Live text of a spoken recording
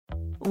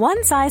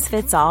One size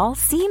fits all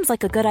seems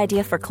like a good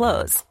idea for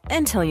clothes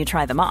until you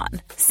try them on.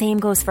 Same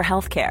goes for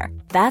healthcare.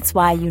 That's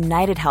why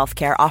United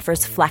Healthcare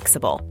offers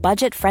flexible,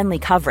 budget-friendly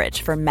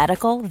coverage for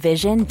medical,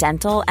 vision,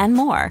 dental, and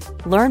more.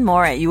 Learn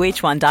more at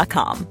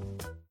uh1.com.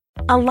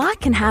 A lot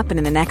can happen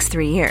in the next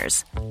 3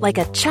 years. Like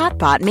a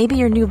chatbot may be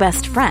your new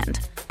best friend.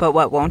 But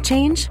what won't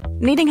change?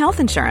 Needing health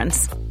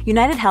insurance.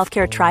 United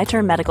Healthcare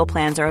Tri-Term Medical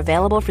Plans are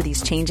available for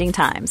these changing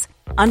times.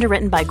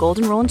 Underwritten by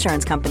Golden Rule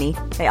Insurance Company,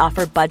 they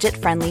offer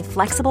budget-friendly,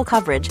 flexible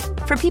coverage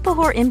for people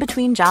who are in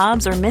between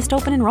jobs or missed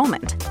open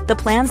enrollment.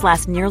 The plans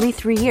last nearly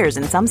 3 years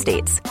in some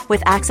states,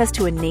 with access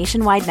to a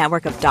nationwide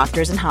network of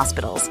doctors and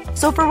hospitals.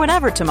 So for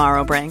whatever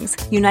tomorrow brings,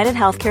 United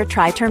Healthcare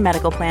Tri-Term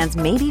Medical Plans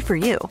may be for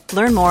you.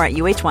 Learn more at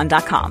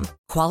uh1.com.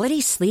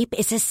 Quality sleep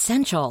is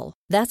essential.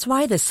 That's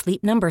why the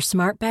Sleep Number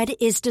Smart Bed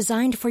is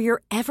designed for your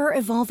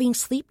ever-evolving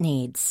sleep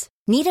needs.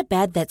 Need a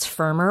bed that's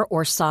firmer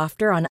or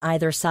softer on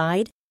either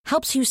side?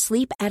 Helps you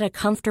sleep at a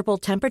comfortable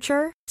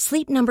temperature?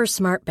 Sleep Number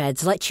Smart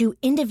Beds let you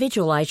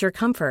individualize your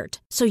comfort,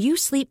 so you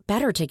sleep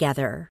better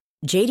together.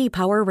 J.D.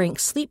 Power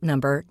ranks Sleep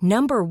Number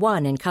number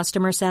 1 in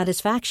customer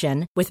satisfaction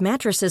with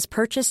mattresses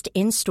purchased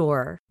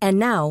in-store. And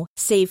now,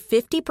 save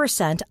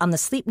 50% on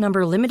the Sleep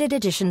Number Limited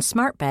Edition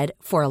Smart Bed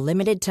for a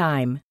limited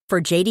time. For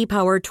J.D.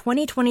 Power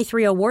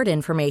 2023 award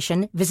information,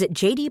 visit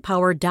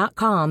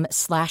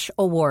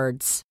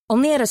jdpower.com/awards.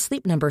 Only at a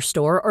Sleep Number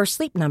store or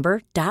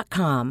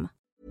sleepnumber.com.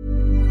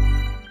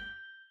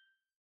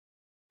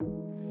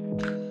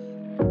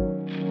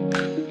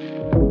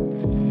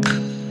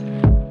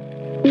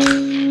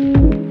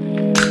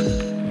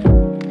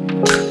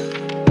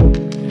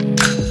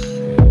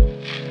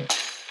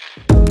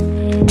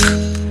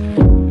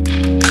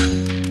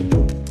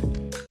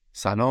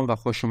 سلام و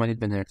خوش اومدید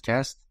به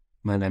نردکست.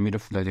 من امیر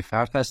فولادی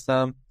فرد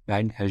هستم و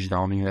این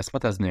 18مین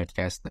قسمت از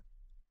نردکسته.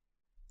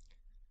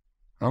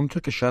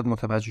 همونطور که شاید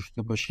متوجه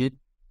شده باشید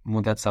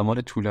مدت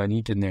زمان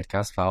طولانی که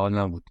نردکست فعال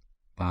نبود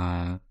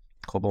و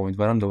خب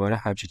امیدوارم دوباره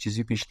همچین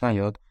چیزی پیش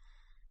نیاد،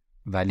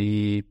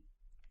 ولی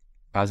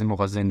بعضی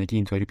موقع زندگی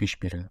اینطوری پیش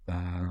میره و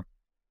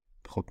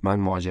خب من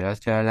مهاجرت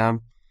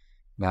کردم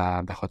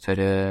و به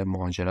خاطر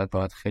مهاجرت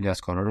باید خیلی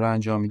از کارها رو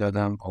انجام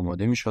میدادم،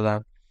 آماده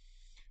میشدم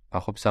و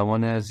خب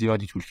زمان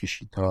زیادی طول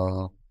کشید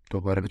تا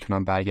دوباره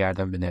بتونم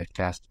برگردم به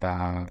نردکست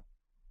و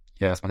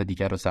یه قسمت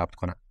دیگر رو ضبط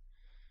کنم.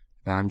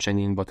 و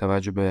همچنین با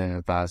توجه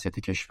به وضعیت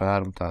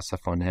کشور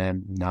متاسفانه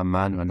نه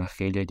من و نه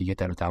خیلی دیگه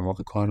در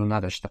دماغ کار رو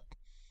نداشتم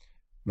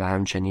و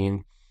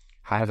همچنین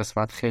هر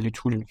قسمت خیلی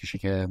طول میکشه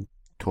که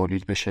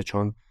تولید بشه،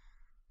 چون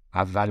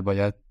اول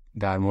باید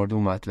در مورد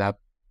اون مطلب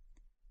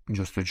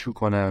جستجو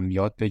کنم،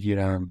 یاد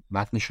بگیرم،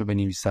 متنشو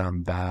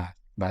بنویسم و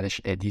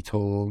بعدش ادیت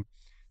و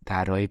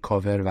طراحی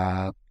کاور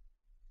و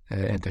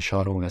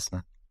انتشار اون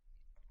قسمت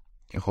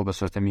که خب به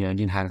صورت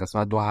میانگین هر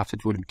قسمت 2 هفته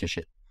طول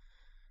میکشه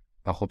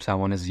و خب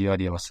زمان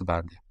زیادی واسه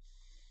بنده.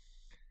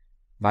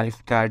 ولی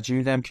خب ترجیح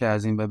میدم که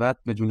از این به بعد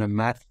بدون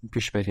متن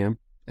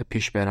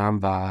پیش برم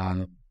و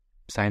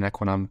سعی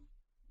نکنم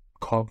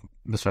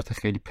به صورت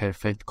خیلی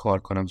پرفکت کار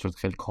کنم، به صورت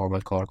خیلی کامل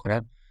کار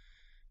کنم.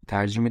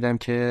 ترجیح میدم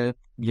که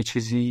یه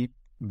چیزی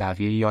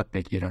بقیه یاد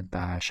بگیرن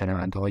و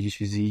شنونده ها یه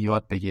چیزی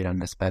یاد بگیرن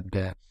نسبت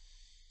به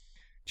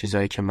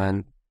چیزایی که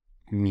من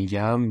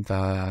میگم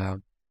و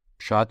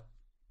شاید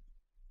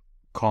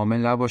کامل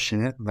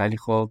نباشه، ولی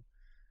خب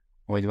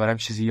امیدوارم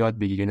چیزی یاد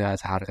بگیرین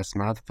از هر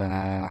قسمت و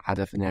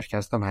هدف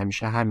نردکست هم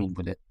همیشه همین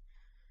بوده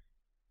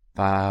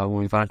و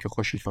امیدوارم که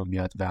خوشتون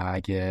بیاد و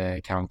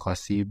اگه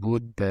کمکاسی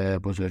بود به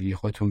بزرگی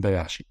خودتون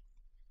ببخشید.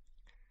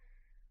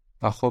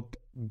 و خب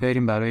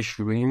بریم برای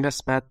شروع این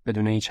قسمت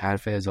بدون هیچ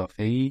حرف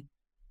اضافه‌ای.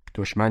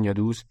 دشمن یا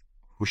دوست،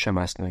 هوش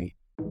مصنوعی.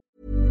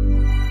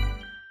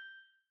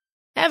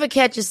 Ever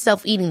catch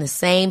yourself eating the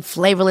same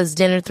flavorless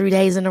dinner 3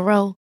 days in a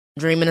row?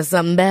 Dreaming of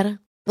something better?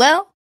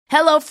 Well,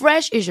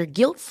 HelloFresh is your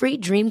guilt-free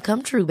dream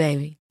come true,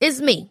 baby. It's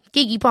me,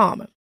 Keke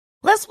Palmer.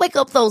 Let's wake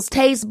up those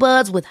taste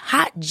buds with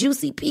hot,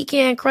 juicy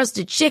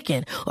pecan-crusted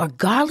chicken or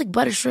garlic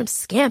butter shrimp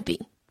scampi.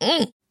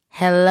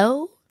 Hello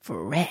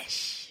Fresh.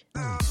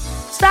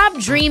 Stop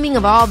dreaming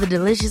of all the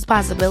delicious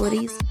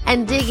possibilities and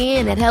dig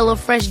in at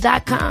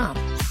HelloFresh.com.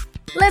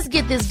 Let's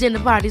get this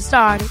dinner party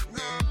started.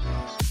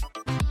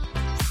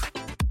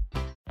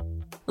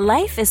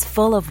 Life is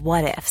full of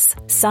what-ifs.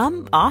 Some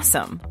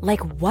awesome,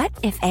 like what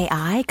if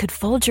AI could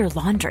fold your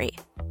laundry?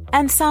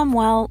 And some,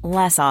 well,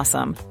 less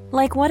awesome,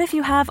 like what if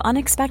you have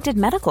unexpected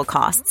medical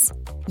costs?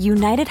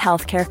 United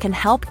Healthcare can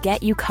help get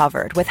you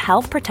covered with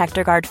Health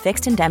Protector Guard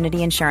fixed indemnity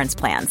insurance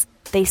plans.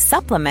 They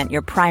supplement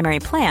your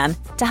primary plan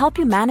to help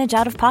you manage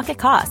out-of-pocket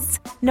costs.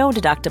 No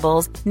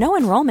deductibles, no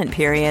enrollment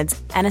periods,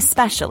 and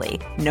especially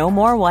no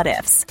more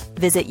what-ifs.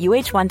 Visit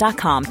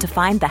uh1.com to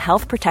find the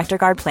Health Protector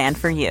Guard plan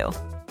for you.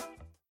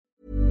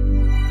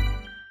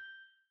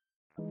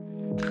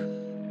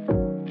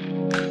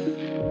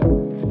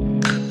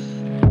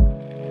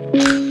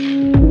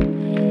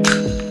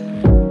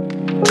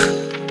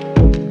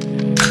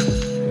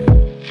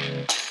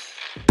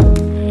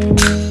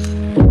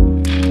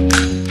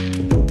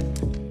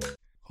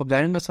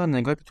 در این قسمت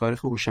نگاه به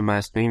تاریخ هوش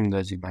مصنوعی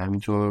می‌اندازیم و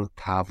همینطور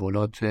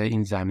تحولات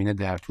این زمینه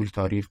در طول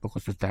تاریخ به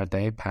خصوص در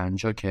دهه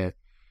 50 که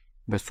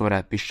به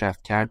سرعت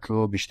پیشرفت کرد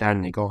رو بیشتر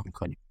نگاه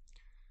می‌کنیم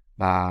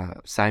و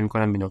سعی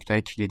می‌کنم به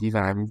نکته‌های کلیدی و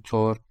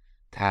همینطور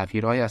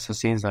تغییرهای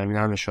اساسی این زمینه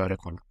هم اشاره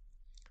کنم.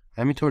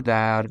 همینطور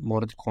در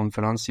مورد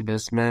کنفرانسی به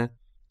اسم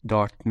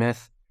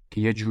دارتموث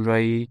که یه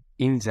جورایی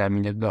این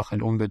زمینه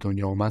داخل اون به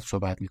دنیا اومد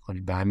صحبت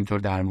می‌کنیم و همینطور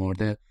در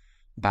مورد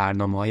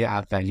برنامه‌های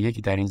اولیه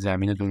که در این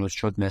زمینه درست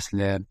شد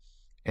مثل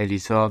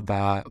الیزا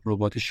و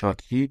ربات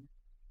شاکی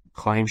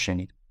خواهیم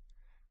شنید.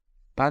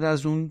 بعد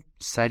از اون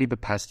سری به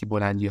پستی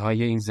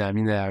بلندی‌های این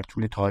زمینه در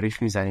طول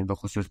تاریخ می‌زنیم به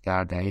خصوص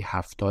در دهه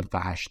 70 و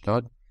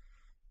 80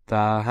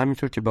 و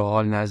همینطور که به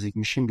حال نزدیک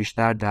میشیم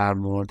بیشتر در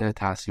مورد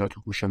تأثیرات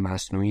هوش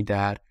مصنوعی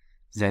در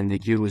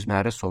زندگی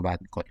روزمره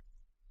صحبت می‌کنیم.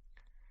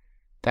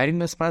 در این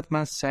قسمت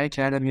من سعی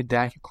کردم یه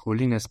درک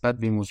کلی نسبت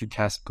به این موضوع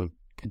کسب کنم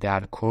که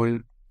در کل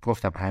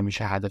گفتم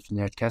همیشه هدف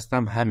نردکست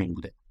هم همین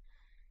بوده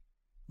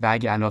و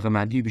اگه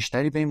علاقه‌مندی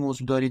بیشتری به این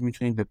موضوع دارید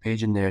میتونید به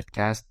پیج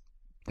نردکست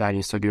در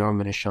اینستاگرام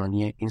به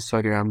نشانی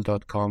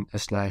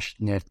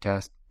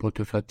instagram.com/nerdcast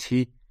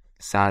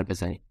سر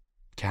بزنید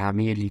که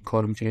همه لینک‌ها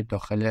رو میتونید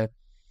داخل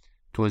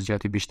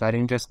توضیحات بیشتر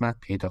این قسمت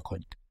پیدا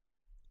کنید.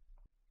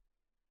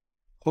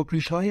 خب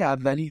ریشه‌های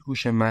اولی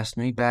هوش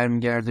مصنوعی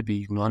برمیگرده به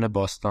یونان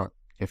باستان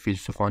که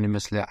فیلسوفانی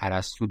مثل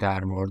ارسطو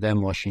در مورد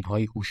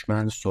ماشین‌های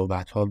هوشمند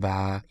صحبت‌ها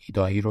و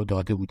ایده‌ای رو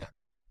داده بودند.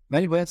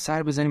 ولی باید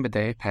سر بزنیم به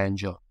دهه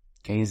 50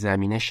 که این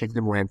زمینه شکل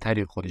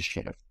مهمتری خودش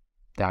گرفت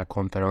در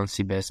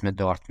کنفرانسی به اسم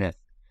دارتموث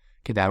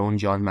که در اون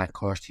جان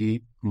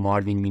مکارتی،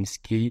 ماروین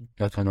مینسکی،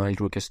 ناتانائیل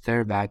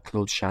روکستر و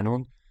کلود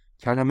شانون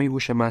کلمه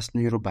هوش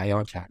مصنوعی رو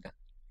بیان کردند.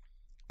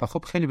 و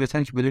خب خیلی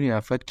بهتره که بدونید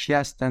افراد کی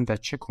هستند و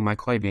چه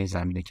کمک‌هایی به این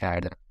زمینه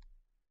کردند.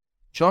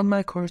 جان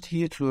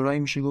مکارتی طورایی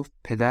میشه گفت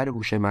پدر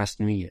هوش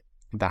مصنوعیه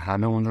و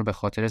همه اون رو به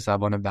خاطر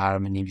زبان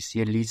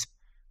برنامه‌نویسی لیسپ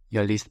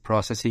یا لیست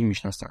پروسسینگ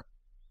میشناسن.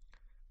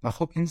 و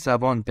خب این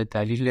زبان به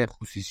دلیل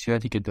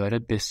خصوصیاتی که داره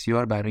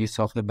بسیار برای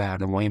ساخت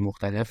برنامه‌های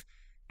مختلف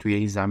توی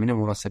این زمینه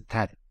مناسب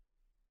تره.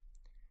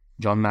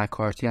 جان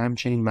مکارتی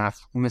همچنین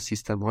مفهوم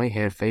سیستم‌های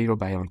حرفه‌ای رو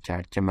بیان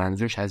کرد که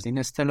منظورش از این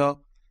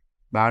اصطلاح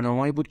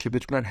برنامه‌ای بود که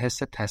بتونن حس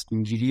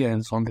تصمیم‌گیری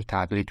انسان رو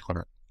تقلید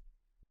کنن.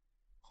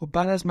 خب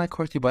بعد از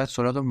مکارتی باید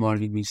سراغ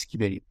ماروین مینسکی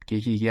بریم که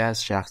یکی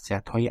از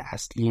شخصیت‌های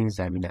اصلی این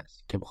زمینه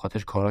است که به خاطر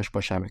کاراش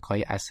با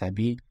شبکه‌های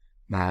عصبی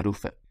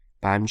معروفه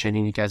و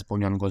همچنین یکی از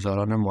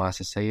بنیانگذاران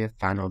مؤسسه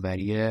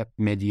فناوری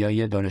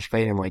مدیای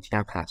دانشگاه MIT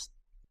هم هست.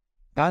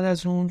 بعد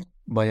از اون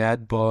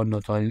باید با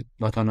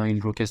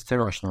ناتانائیل روکستر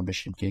آشنا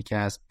بشیم که یکی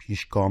از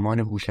پیشگامان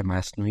هوش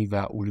مصنوعی و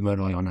علوم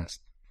رایانه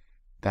است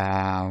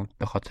و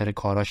به خاطر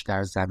کاراش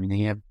در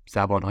زمینه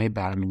زبان‌های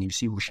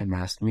برنامه‌نویسی هوش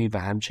مصنوعی و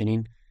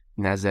همچنین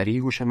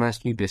نظریه هوش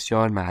مصنوعی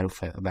بسیار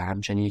معروفه و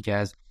همچنین یکی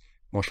از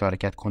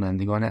مشارکت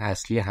کنندگان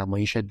اصلی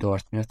همایش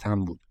دارتموث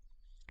هم بود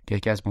که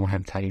یکی از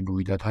مهمترین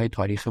رویدادهای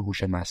تاریخ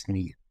هوش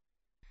مصنوعی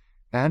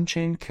و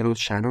همچنین کلود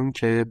شانون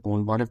که به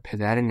عنوان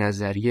پدر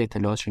نظریه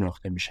اطلاعات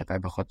شناخته میشه و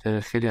به خاطر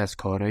خیلی از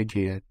کارهایی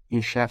که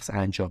این شخص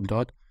انجام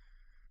داد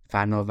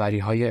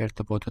فناوری‌های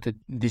ارتباطات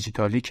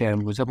دیجیتالی که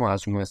امروزه ما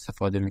از اون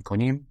استفاده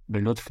می‌کنیم به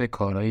لطف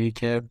کارهایی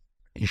که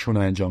ایشون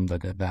انجام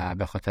داده و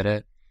به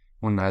خاطر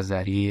اون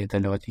نظریه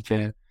اطلاعاتی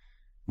که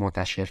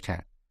منتشر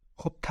کرد.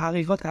 خب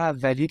تحقیقات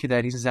اولیه که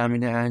در این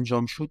زمینه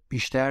انجام شد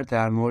بیشتر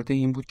در مورد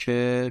این بود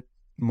که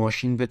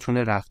ماشین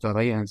بتونه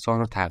رفتارهای انسان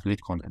رو تقلید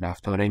کنه،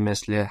 رفتارهایی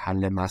مثل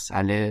حل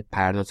مسئله،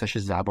 پردازش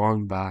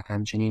زبان و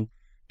همچنین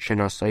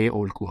شناسایی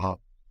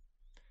الگوها.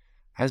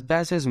 از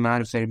بعضی از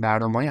معروف‌ترین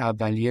برنامه‌های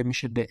اولیه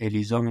میشه به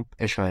الیزا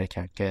اشاره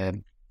کرد که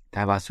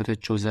توسط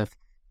جوزف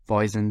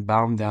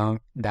وایزنباوم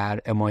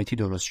در MIT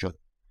درست شد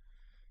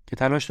که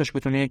تلاش داشت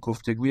بتونه یک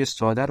گفتگوی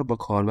ساده رو با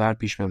کاربر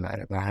پیش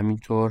ببره و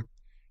همینطور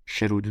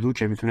شرودلو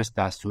که میتونست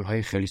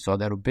دستورهای خیلی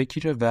ساده رو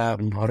بگیره و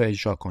اونها رو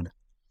اجرا کنه.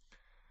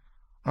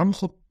 اما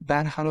خب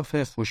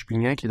برخلاف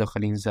خوشبینی که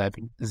داخل این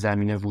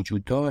زمینه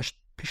وجود داشت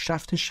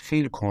پیشرفتش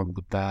خیلی کند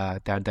بود و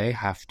در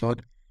دهه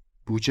 70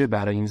 بودجه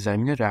برای این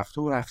زمینه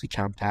رفته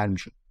کمتر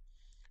میشد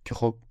که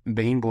خب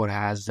به این بره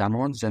از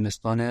زمان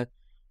زمستان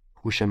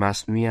هوش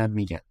مصنوعی هم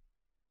میگن.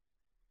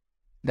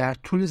 در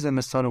طول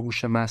زمستان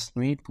هوش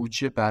مصنوعی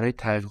بودجه برای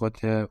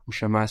تحقیقات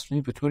هوش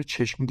مصنوعی به طور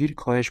چشمگیری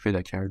کاهش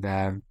پیدا کرد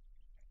و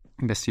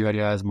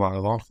بسیاری از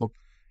محققان خب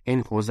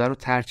این حوزه رو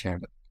ترک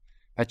کردن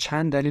و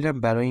چند دلیل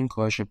هم برای این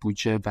کاهش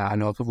بودجه و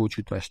علاقه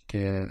وجود داشت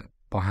که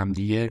با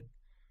همدیگه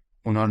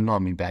اونا رو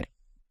نام میبریم.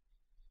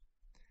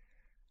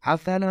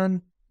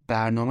 اولا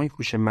برنامه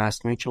هوش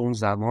مصنوعی که اون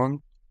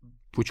زمان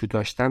وجود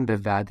داشتن به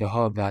وعده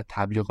ها و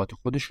تبلیغات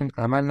خودشون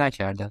عمل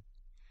نکردن.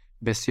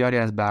 بسیاری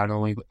از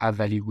برنامه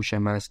اولی هوش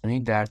مصنوعی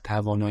در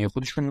توانایی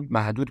خودشون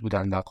محدود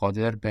بودن و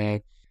قادر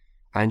به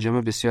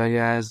انجام بسیاری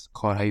از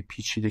کارهای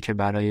پیچیده که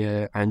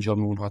برای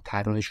انجام اونها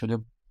طراحی شده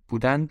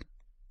بودند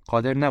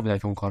قادر نبودن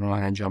که اون کارها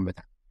رو انجام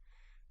بدن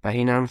و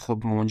این هم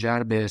خب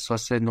منجر به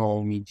احساس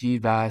ناامیدی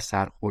و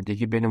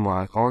سرخوردگی بین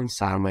محققان،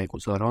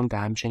 سرمایه‌گذاران و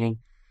همچنین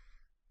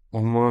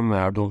عموم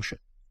مردم شد.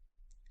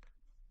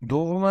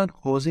 دوما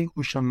حوزه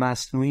هوش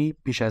مصنوعی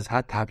بیش از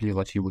حد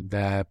تبلیغاتی بود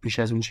و بیش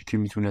از اون چیزی که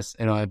میتونست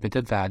ارائه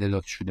بده وعده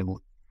داده شده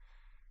بود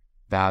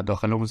و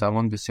داخل اون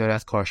زمان بسیاری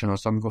از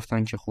کارشناسان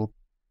میگفتن که خب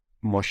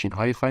ماشین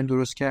هایی خواهیم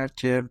درست کرد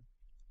که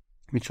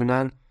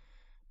میتونن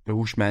به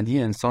هوشمندی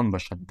انسان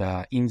باشن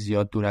و این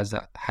زیاد دور از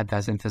حد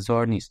از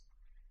انتظار نیست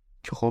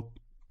که خب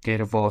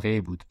غیر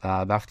واقعی بود و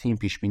وقتی این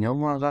پیش بینی ها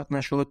محقق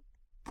نشد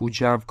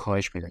بودجه هم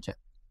کاهش پیدا کرد.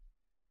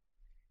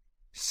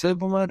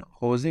 سوماً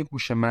حوزه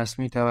هوش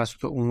مصنوعی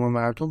توسط عموم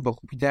مردم با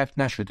خوبی درک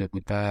نشده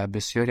بود و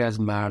بسیاری از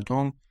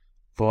مردم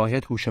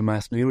واحد هوش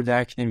مصنوعی رو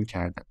درک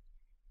نمی‌کردند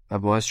و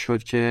باعث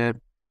شد که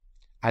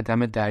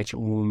عدم درک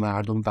عموم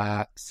مردم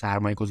و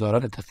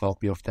سرمایه‌گذاران اتفاق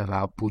بیفته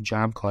و بودجه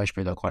هم کاهش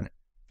پیدا کنه.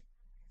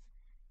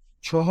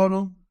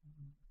 چهارم،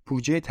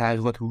 بودجه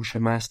تحقیقات هوش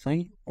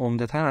مصنوعی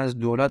عمدتاً از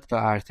دولت و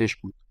ارتش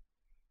بود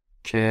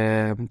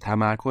که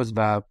تمرکز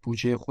و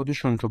بودجه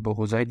خودشون رو به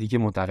حوزه‌های دیگه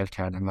منتقل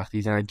کردن. وقتی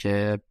دیدن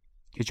که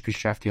هیچ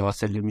پیشرفتی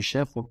حاصل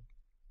نمیشه خب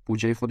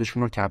بودجه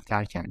خودشون رو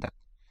کمتر کردن.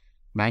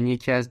 من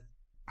یکی از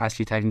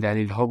اصلی ترین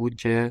دلیل ها بود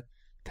که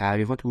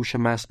تحقیقات هوش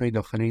مصنوعی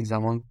داخل این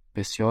زمان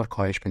بسیار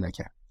کاهش پیدا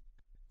کرد.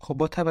 خب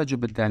با توجه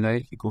به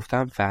دلایلی که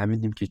گفتم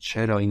فهمیدیم که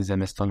چرا این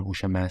زمستان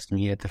هوش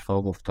مصنوعی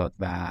اتفاق افتاد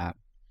و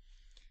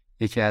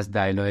یکی از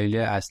دلایل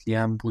اصلی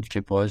هم بود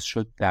که باعث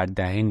شد در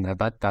دهه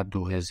 90 تا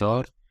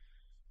 2000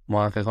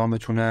 محققان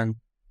بتونن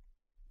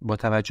با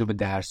توجه به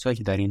درسایی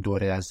که در این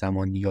دوره از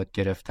زمان یاد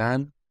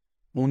گرفتن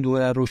اون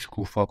دوره رو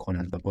شکوفا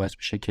کنن و باعث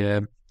بشه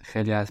که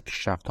خیلی از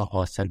پیشرفت‌ها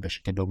حاصل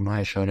بشه که به اونها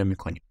اشاره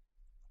می‌کنیم.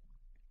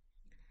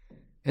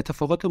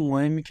 اتفاقات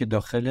مهمی که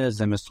داخل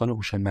زمستان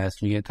هوش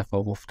مصنوعی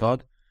اتفاق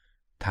افتاد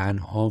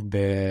تنها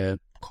به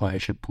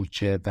کاهش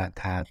بودجه و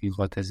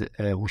تحقیقات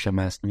هوش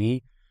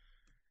مصنوعی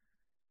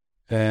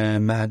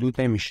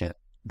محدود نمیشه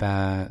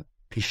و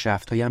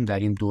پیشرفت‌هایی هم در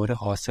این دوره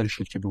حاصل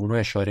شد که به اونها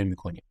اشاره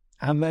می‌کنیم.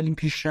 اولین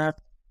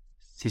پیشرفت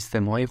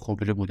سیستم‌های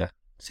خبره بودن.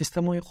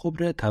 سیستم‌های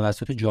خبره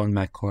توسط جان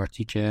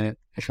مک‌کارتی که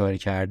اشاره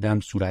کردم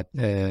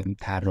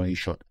طراحی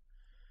شد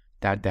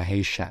در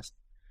دهه 60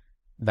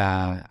 و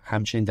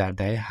همچنین در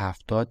دهه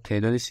 70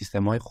 تعداد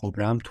سیستم‌های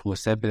خبره هم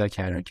توسعه پیدا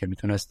کردن که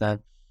میتونستن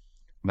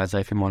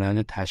وظایف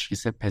مانند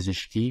تشخیص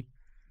پزشکی،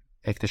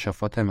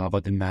 اکتشافات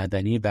مواد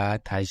معدنی و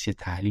تجزیه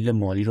تحلیل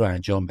مالی رو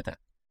انجام بدن.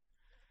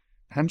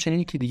 همچنین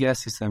یکی دیگه از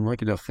سیستم‌هایی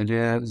که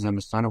داخل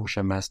زمستان هوش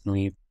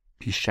مصنوعی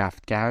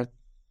پیشرفت کرد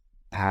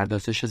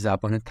پردازش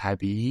زبان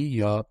طبیعی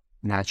یا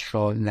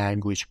Natural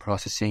Language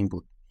Processing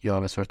بود یا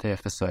به صورت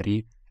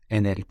اختصاری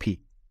NLP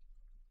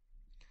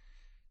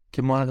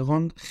که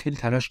محققان خیلی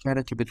تلاش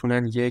کردن که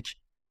بتونن یک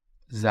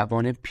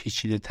زبان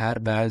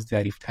پیچیده‌تر و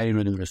ظریف‌تری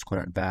رو درست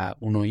کنن و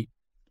اونو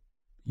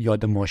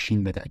یاد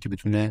ماشین بدن که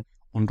بتونه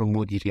اون رو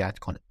مدیریت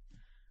کنه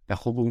و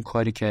خب اون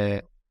کاری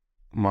که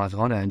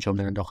محققان انجام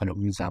دادن داخل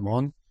اون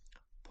زمان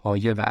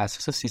پایه و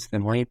اساس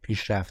سیستم‌های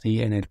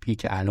پیشرفته NLP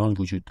که الان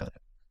وجود داره.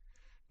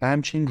 و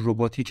همچنین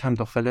روباتیک هم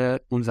داخل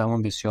اون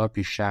زمان بسیار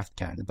پیشرفت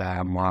کرد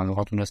و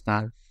محققان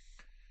تونستن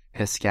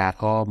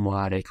حسگرها،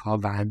 محرک‌ها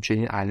و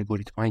همچنین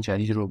الگوریتم‌های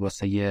جدید رو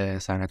واسه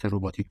صنعت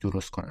روباتیک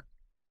درست کنن.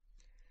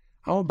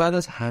 اما بعد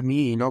از همه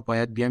اینا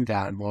باید بیایم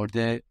در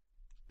مورد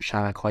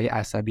شبکه‌های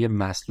عصبی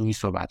مصنوعی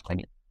صحبت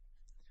کنیم.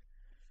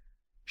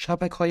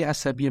 شبکه‌های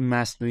عصبی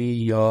مصنوعی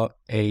یا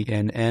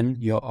ANN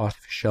یا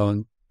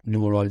Artificial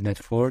Neural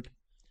Network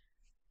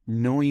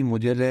نوعی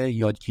مدل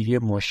یادگیری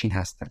ماشین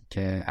هستند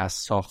که از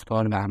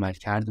ساختار و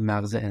عملکرد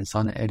مغز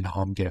انسان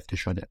الهام گرفته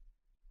شده.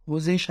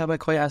 حوزه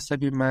شبکه‌های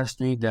عصبی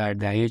مصنوعی در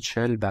دهه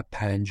 40 و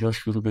 50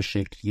 شروع به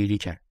شکل گیری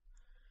کرد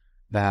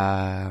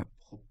و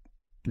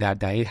در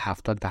دهه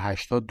 70 و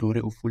 80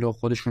 دوره افول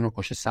خودشون رو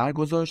پشت سر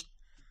گذاشت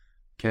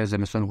که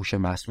زمستان هوش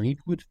مصنوعی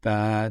بود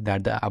و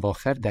در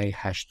اواخر دهه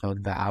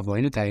 80 و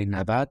اوایل دهه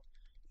 90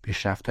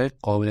 پیشرفت‌های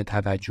قابل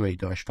توجهی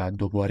داشت و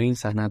دوباره این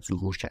صنعت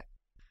ظهور کرد.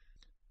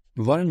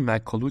 وارن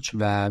مک‌کولوچ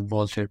و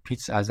والتر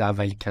پیتز از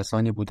اولین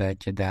کسانی بودند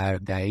که در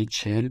دهه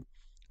 40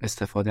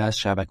 استفاده از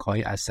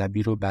شبکه‌های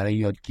عصبی رو برای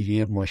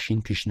یادگیری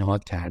ماشین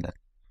پیشنهاد کردند.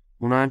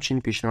 اونا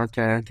همچنین پیشنهاد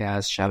کردند که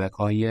از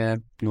شبکه‌های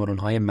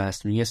نورون‌های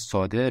مصنوعی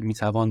ساده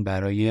میتوان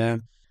برای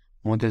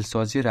مدل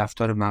سازی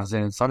رفتار مغز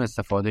انسان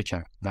استفاده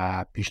کرد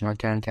و پیشنهاد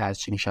کردند که از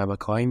چنین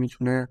شبکه‌هایی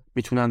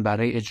میتونن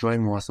برای اجرای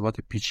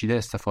محاسبات پیچیده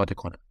استفاده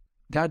کنند.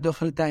 در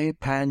داخل دهه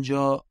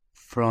 50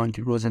 فرانک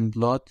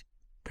روزنبلات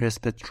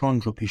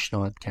پرسپترون رو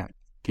پیشنهاد کرد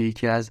که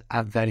یکی از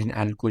اولین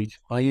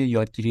الگوریتم‌های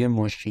یادگیری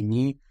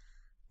ماشینی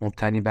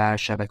مبتنی بر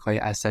شبکه‌های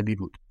عصبی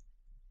بود.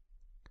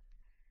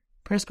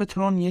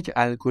 پرسپترون یک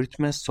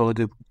الگوریتم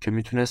ساده بود که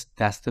میتونست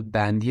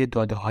دسته‌بندی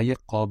داده‌های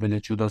قابل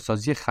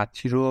جداسازی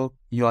خطی رو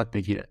یاد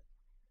بگیره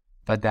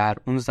و در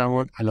اون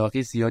زمان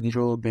علاقه زیادی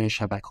رو به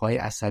شبکه‌های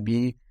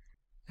عصبی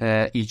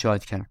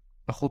ایجاد کرد.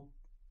 و خب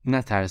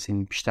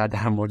نترسین بیشتر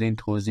در مورد این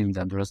توضیح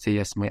میدم. درسته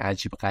یه اسمای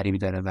عجیب غریبی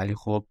داره ولی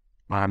خب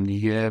ما هم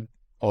دیگه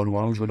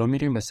آروم جلو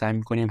میریم و سعی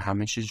میکنیم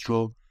همه چیز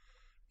رو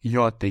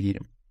یاد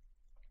بگیریم.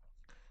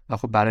 و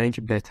خب برای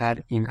اینکه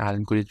بهتر این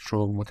الگوریتم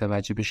رو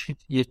متوجه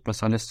بشید یک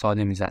مثال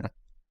ساده میزنم.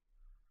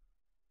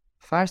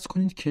 فرض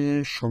کنید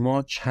که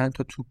شما چند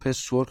تا توپ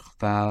سرخ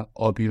و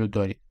آبی رو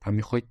دارید و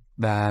میخواید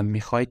و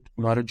میخواید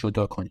اونا رو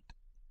جدا کنید.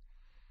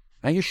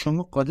 اگه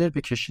شما قادر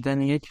به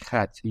کشیدن یک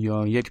خط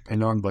یا یک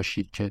پلان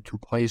باشید که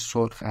توپ‌های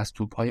سرخ از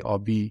توپ‌های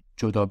آبی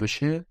جدا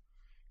بشه،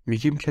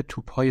 میگیم که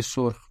توپ‌های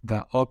سرخ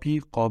و آبی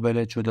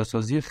قابل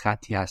جداسازی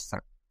خطی هستن.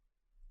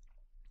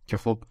 که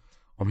خب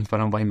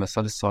امیدوارم با این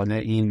مثال ساده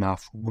این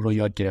مفهوم رو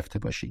یاد گرفته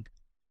باشید.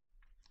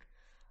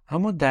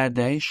 اما در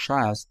دهه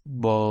 60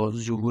 با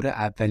ظهور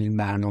اولین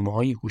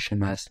برنامه‌های هوش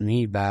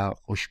مصنوعی و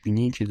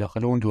خوشبینی که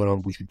داخل اون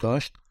دوران وجود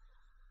داشت،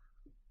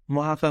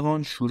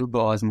 محققان شروع به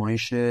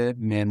آزمایش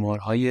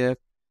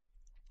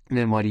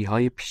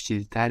معماری‌های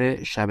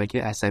پیچیده‌تر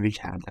شبکه عصبی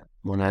کردند،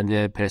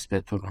 مانند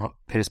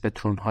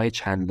پرسپترون‌های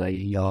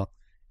چندلایه یا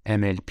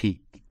MLP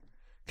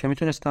که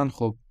میتونستن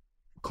خب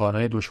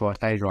کارهای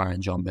دشوارتری رو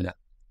انجام بدن.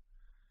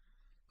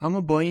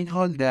 اما با این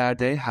حال در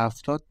دهه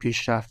 70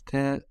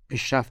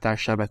 پیشرفت در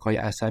شبکه‌های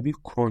عصبی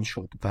کند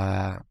شد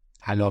و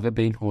علاقه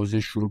به این حوزه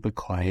شروع به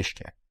کاهش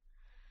کرد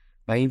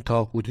و این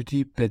تا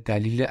حدودی به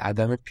دلیل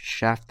عدم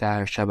پیشرفت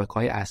در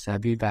شبکه‌های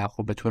عصبی و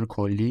خب به طور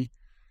کلی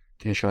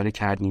که اشاره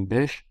کردیم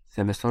بهش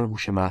زمستان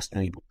هوش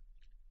مصنوعی بود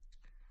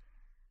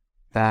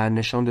و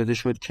نشان داده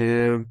شد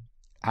که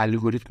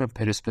الگوریتم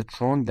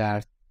پرسپترون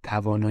در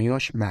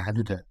توانایی‌اش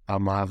محدوده و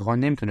محققان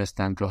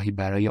نمیتونستن راهی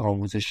برای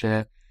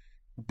آموزش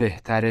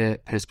بهتر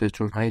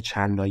پرسپترون‌های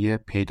چند لایه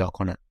پیدا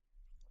کنن.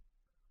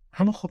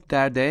 اما خب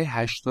در دهه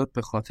 80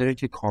 به خاطر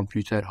که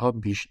کامپیوترها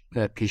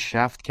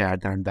پیشرفت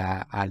کردن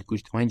و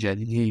الگوریتم‌های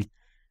جدیدی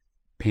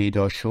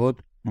پیدا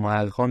شد،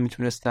 محققان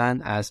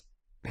میتونستن از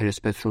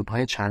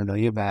پرسپترون‌های چند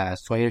لایه و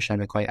سایر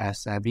شبکه‌های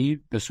عصبی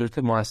به صورت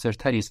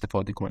موثرتری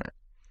استفاده کنند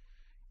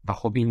و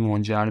خب این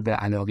منجر به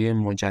علاقه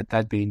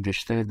مجدد به این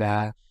رشته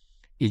و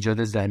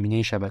ایجاد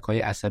زمینه شبکه‌های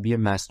عصبی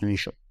مصنوعی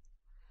شد.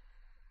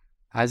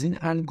 از این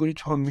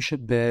الگوریتم میشه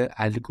به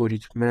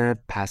الگوریتم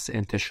پس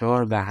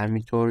انتشار و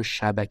همینطور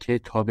شبکه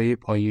تابع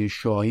پایه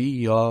شعاعی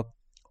یا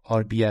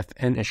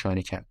RBFN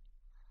اشاره کرد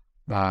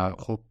و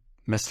خب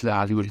مثل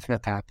الگوریتم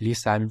قبلی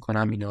سعی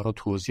میکنم اینا رو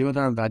توضیح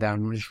بدم و در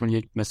موردشون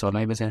یک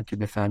مثالایی بزنم که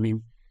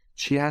بفهمیم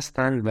چی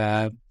هستن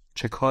و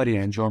چه کاری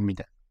انجام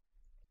میدن.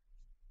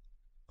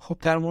 خب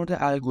در مورد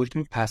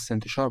الگوریتم پس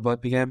انتشار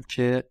باید بگم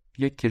که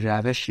یک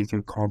روشی که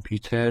به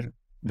کامپیوتر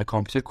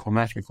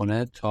کمک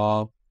میکنه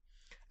تا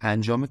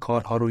انجام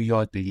کارها رو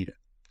یاد بگیره.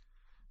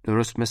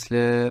 درست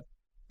مثل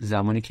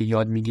زمانی که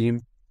یاد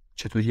میگیریم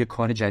چطوری یک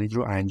کار جدید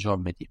رو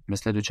انجام بدیم،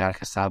 مثل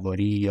دوچرخه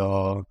سواری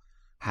یا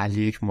حل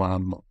یک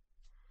معما.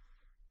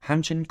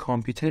 همچنین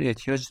کامپیوتر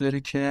احتیاج داره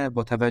که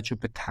با توجه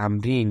به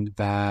تمرین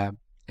و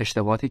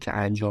اشتباهاتی که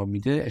انجام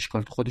میده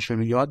اشکالات خودش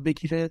رو یاد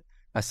بگیره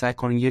و سعی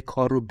کنه یک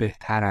کار رو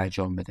بهتر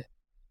انجام بده.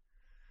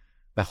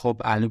 و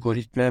خب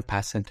الگوریتم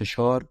پس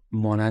انتشار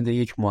مانند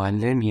یک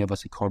معلمیه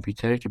واسه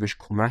کامپیوتر که بهش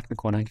کمک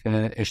میکنه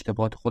که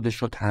اشتباهات خودش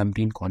رو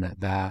تمرین کنه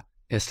و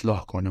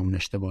اصلاح کنه اون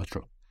اشتباهات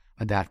رو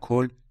و در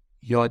کل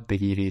یاد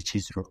بگیره یه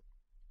چیز رو.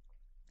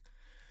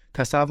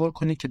 تصور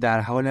کنید که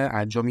در حال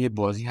انجام یه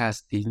بازی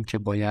هستین که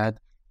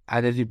باید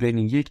عددی بین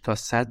 1 تا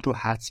 100 رو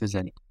حدس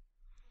بزنید.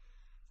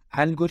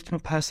 الگوریتم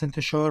پس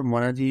انتشار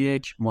مانند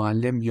یک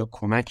معلم یا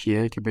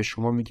کمکیه که به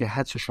شما میگه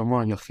حدس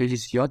شما یا خیلی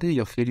زیاده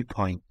یا خیلی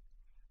پایین.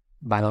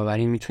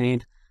 بنابراین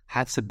میتونید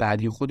حدس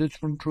بعدی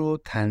خودتون رو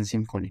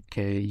تنظیم کنید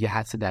که یه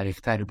حدس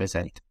دقیق‌تری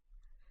بزنید.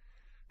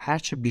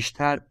 هرچه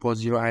بیشتر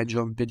بازی رو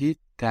انجام بدید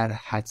در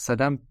حدس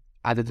زدن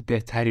عدد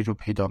بهتری رو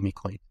پیدا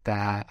میکنید.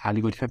 در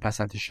الگوریتم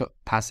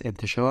پس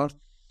انتشار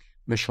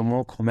به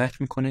شما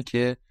کمک میکنه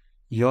که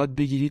یاد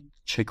بگیرید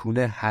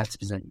چگونه حدس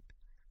بزنید.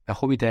 و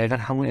خب دقیقاً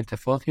همون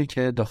اتفاقی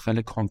که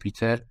داخل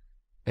کامپیوتر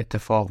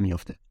اتفاق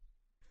میفته.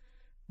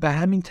 به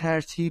همین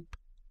ترتیب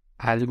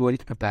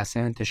الگوریتم پس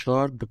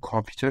انتشار به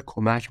کامپیوتر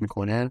کمک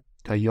میکنه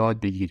تا یاد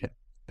بگیره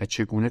و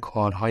چگونه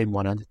کارهای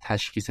مانند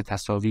تشخیص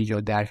تصاویر یا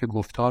درک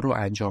گفتار رو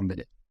انجام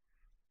بده.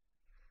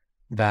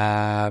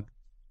 و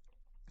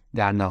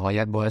در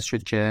نهایت باعث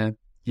شد که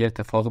یه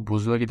اتفاق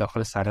بزرگی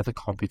داخل صنعت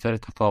کامپیوتر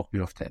اتفاق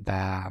بیفته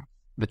و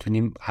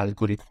بتونیم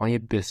الگوریتم‌های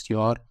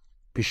بسیار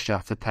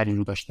پیشرفته تری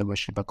رو داشته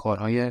باشیم و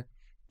کارهای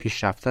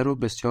پیشرفته رو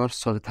بسیار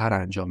ساده تر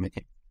انجام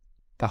بدیم.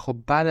 و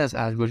خب بعد از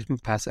الگوریتم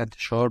پس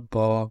انتشار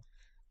با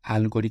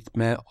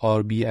الگوریتم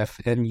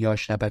RBFN یا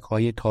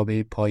شبکه‌های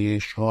تابع پایه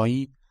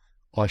شعاعی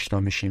آشنا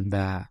میشیم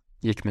و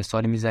یک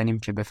مثال میزنیم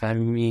که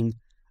بفهمیم این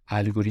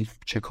الگوریتم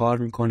چه کار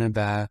میکنه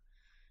و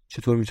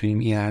چطور میتونیم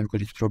این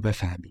الگوریتم رو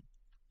بفهمیم.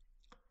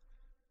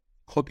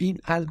 خب این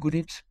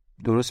الگوریتم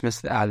درست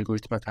مثل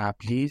الگوریتم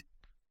قبلی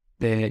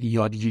به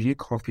یادگیری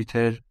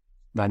کامپیوتر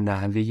و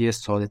نحوه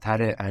ساده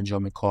تر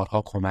انجام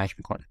کارها کمک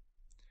میکنه.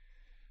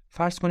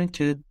 فرض کنید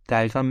که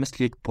دقیقا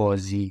مثل یک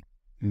بازی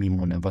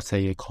میمونه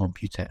واسه یک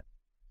کامپیوتر.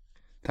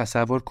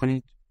 تصور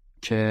کنید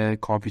که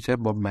کامپیوتر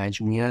با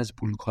مجموعی از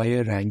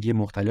بلوک‌های رنگی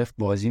مختلف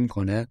بازی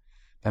میکنه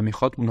و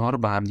میخواد اونها رو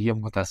به هم دیگه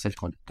متصل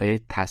کنه تا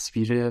یه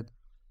تصویر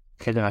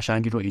خیلی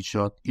قشنگی رو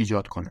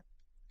ایجاد کنه.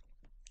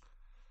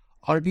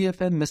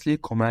 RBFN مثل یک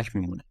کمک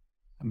میمونه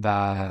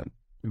و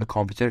به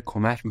کامپیوتر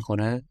کمک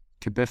میکنه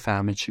که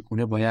بفهمه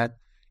چگونه باید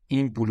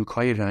این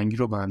بلوک‌های رنگی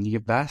رو به هم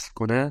دیگه وصل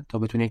کنه تا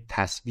بتونه یک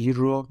تصویر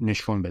رو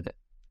نشون بده.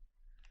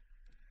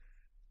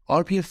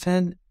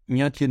 RPFN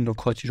میاد یه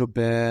نکاتی رو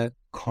به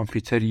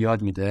کامپیوتر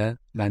یاد میده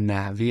و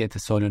نحوه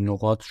اتصال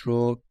نقاط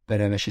رو به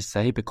روش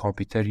صحیح به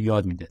کامپیوتر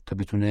یاد میده تا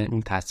بتونه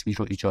اون تصویر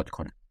رو ایجاد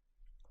کنه.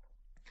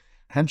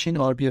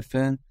 همچنین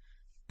RPFN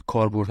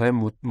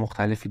کاربردهای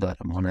مختلفی داره،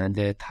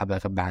 مانند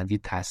طبقه بندی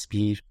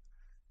تصویر،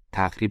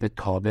 تقریب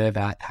تابع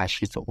و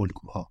تشخیص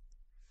الگوها.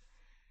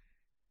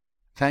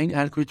 و این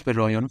الگوریتم به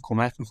رایانه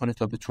کمک میکنه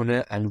تا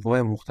بتونه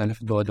انواع مختلف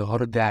داده ها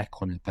رو درک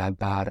کنه و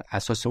بر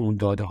اساس اون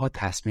داده ها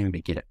تصمیم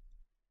بگیره.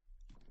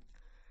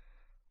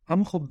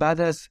 اما خب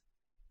بعد از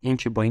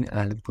اینکه با این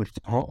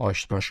الگوریتم ها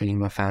آشنا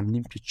شدیم و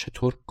فهمیدیم که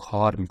چطور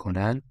کار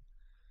میکنن،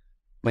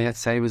 باید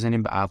سعی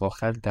بزنیم به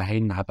اواخر دهه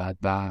 90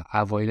 و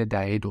اوایل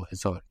دهه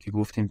 2000 که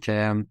گفتیم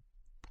که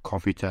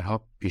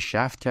کامپیوترها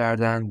پیشرفت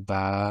کردن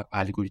و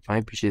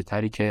الگوریتم‌های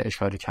پیچیده‌تری که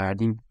اشاره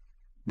کردیم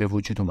به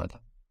وجود اومدن.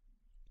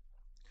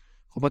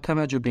 خب با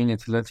توجه به این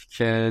اطلاعاتی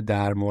که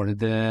در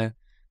مورد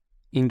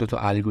این دوتا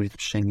الگوریتم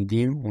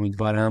شنیدیم،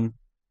 امیدوارم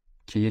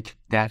که یک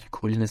درک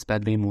کلی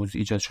نسبت به این موضوع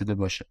ایجاد شده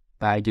باشه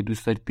و اگه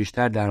دوست دارید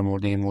بیشتر در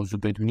مورد این موضوع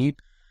بدونید،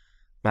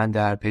 من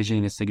در پیج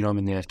اینستاگرام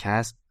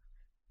نردکست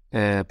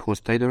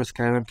پستایی درست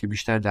کردم که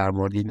بیشتر در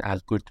مورد این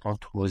الگوریتم ها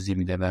توضیح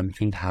میده و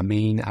میتونید همه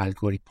این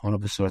الگوریتم ها رو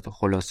به صورت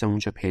خلاصه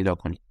اونجا پیدا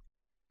کنید.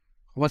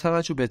 با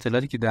توجه به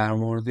اطلاعاتی که در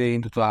مورد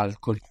این دو تا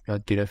الگوریتم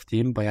یاد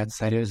گرفتیم، باید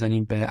سری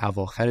بزنیم به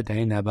اواخر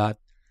دهه 90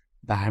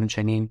 و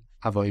همچنین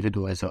اوایل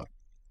 2000.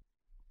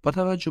 با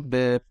توجه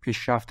به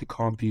پیشرفت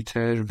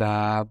کامپیوتر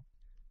و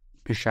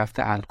پیشرفت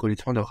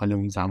الگوریتم ها داخل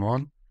اون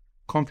زمان،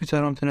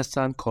 کامپیوترها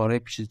میتونستن کارهای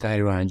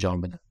پیچیده‌تری رو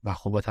انجام بدن و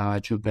خب با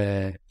توجه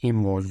به این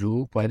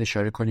موضوع باید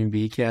اشاره کنیم به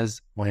یکی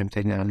از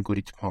مهمترین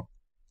الگوریتم ها،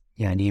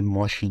 یعنی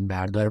ماشین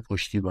بردار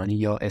پشتیبانی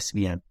یا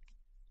SVM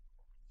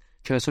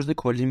که به صورت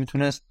کلی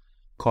میتونست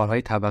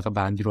کارهای طبقه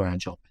بندی رو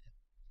انجام بده.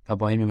 و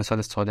با این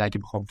مثال ساده اگه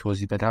بخوام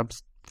توضیح بدم،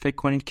 فکر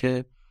کنید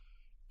که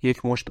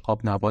یک مشت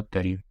آب نبات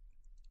داریم،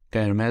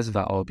 قرمز و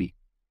آبی.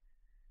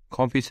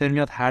 کامپیوتر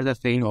میاد هر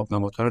دفعه این آب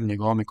نبات‌ها رو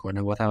نگاه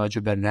میکنه، با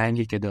توجه به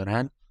رنگی که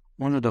دارن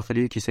اون رو داخل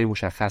یک کیسه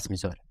مشخص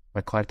میذاره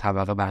و کار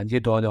طبقه بندی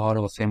داده ها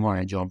رو واسه ما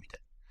انجام میده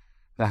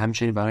و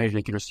همچنین برای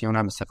رگرسیون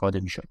هم استفاده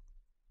میشه.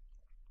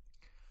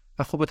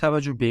 و خب با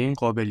توجه به این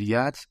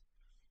قابلیت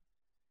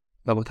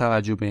و با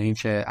توجه به این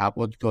که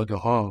ابعاد داده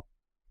ها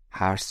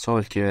هر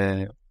سال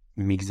که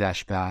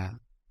میگذشت و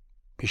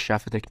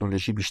پیشرفت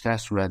تکنولوژی بیشتر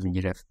صورت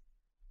میگرفت،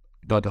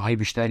 داده های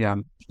بیشتری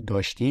هم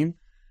داشتیم،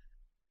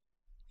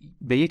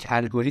 به یک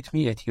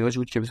الگوریتمی احتیاج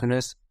بود که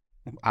بتونست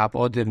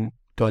ابعاد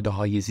داده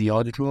های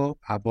زیاد رو،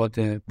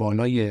 ابعاد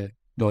بالای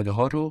داده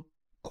ها رو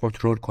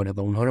کنترل کنه و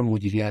اونها رو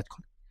مدیریت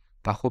کنه.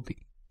 و خب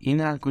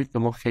این الگوریتم به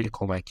ما خیلی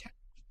کمک کرد.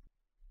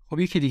 خب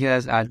یکی دیگه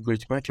از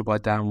الگوریتم‌ها که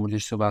باید در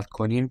موردش صحبت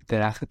کنیم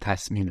درخت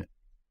تصمیمه.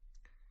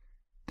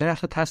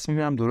 درخت تصمیم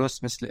هم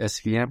درست مثل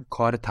SVM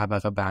کار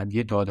طبقه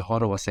بندی داده ها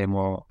رو واسه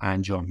ما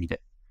انجام میده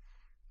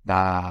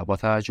و با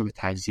توجه به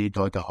تجزیه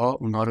داده ها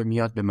اونها رو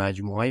میاد به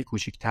مجموعه‌های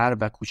کوچکتر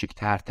و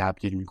کوچکتر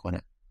تبدیل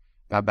میکنه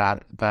و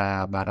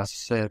بر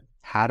اساس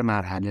هر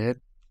مرحله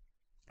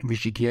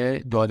ویژگی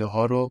داده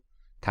ها رو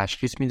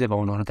تشخیص میده و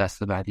اونها رو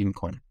دسته‌بندی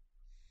میکنه.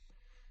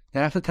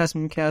 درخت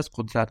تصمیم که از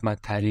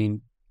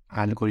قدرتمندترین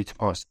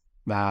الگوریتم هاست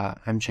و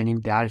همچنین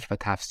درک و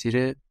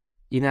تفسیر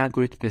این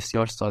الگوریتم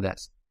بسیار ساده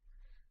است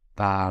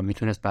و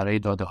میتونست برای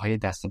داده های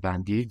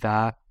دسته‌بندی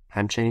و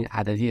همچنین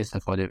عددی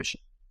استفاده بشه.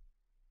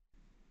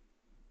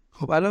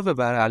 خب علاوه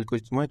بر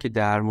الگوریتم‌هایی که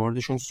در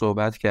موردشون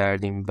صحبت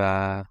کردیم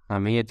و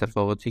همه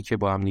اتفاقاتی که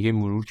با هم دیگه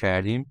مرور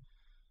کردیم،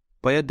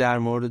 باید در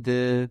مورد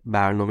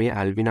برنامه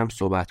الوین هم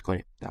صحبت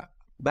کنیم.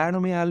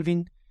 برنامه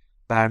الوین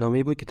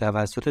برنامه‌ای بود که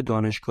توسط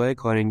دانشگاه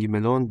کارنگی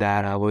ملون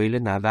در اوایل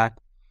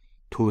 90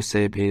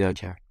 توسعه پیدا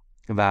کرد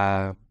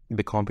و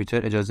به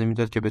کامپیوتر اجازه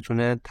میداد که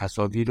بتونه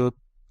تصاویر رو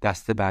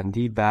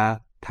دسته‌بندی و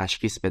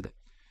تشخیص بده.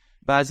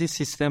 بعضی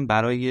سیستم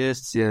برای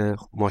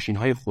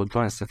ماشین‌های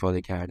خودران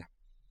استفاده کردن.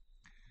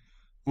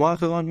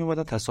 محققان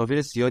می‌اومدن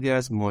تصاویر زیادی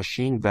از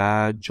ماشین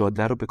و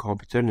جاده رو به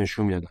کامپیوتر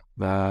نشون میدادن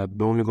و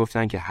به اون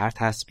میگفتن که هر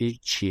تصویر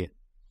چیه.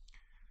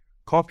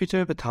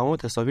 کامپیوتر به تمام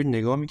تصاویر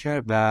نگاه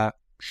میکرد و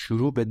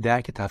شروع به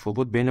درک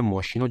تفاوت بین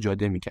ماشین و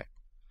جاده میکرد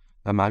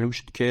و معلوم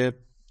شد که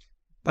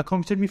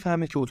کامپیوتر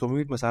میفهمه که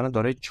اتومبیل مثلا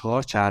دارای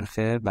 4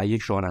 چرخه و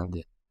 1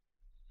 راننده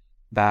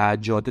و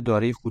جاده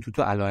دارای خطوط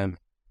و علائم.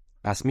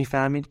 پس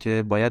میفهمید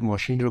که باید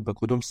ماشین رو به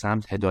کدوم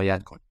سمت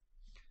هدایت کنه.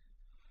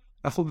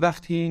 و خب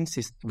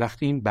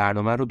وقتی این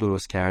برنامه رو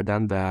درست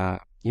کردن و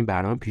این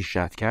برنامه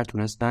پیشرفت کرد،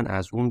 تونستن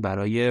از اون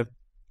برای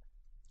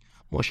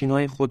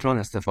ماشین‌های خودران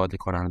استفاده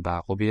کنن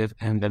و خب یه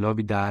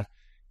انقلابی در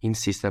این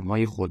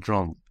سیستم‌های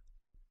خودران بود.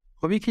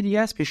 خب یکی دیگه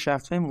از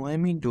پیشرفت‌های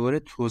مهم این دوره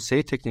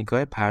توسعه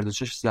تکنیک‌های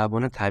پردازش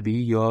زبان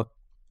طبیعی یا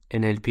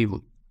NLP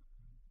بود.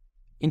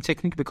 این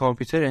تکنیک به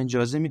کامپیوتر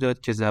اجازه میداد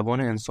که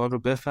زبان انسان رو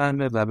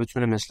بفهمه و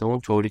بتونه مثل اون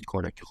تولید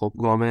کنه که خب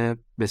گام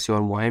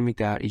بسیار مهمی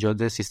در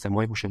ایجاد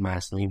سیستم‌های هوش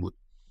مصنوعی بود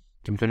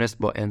که میتونست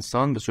با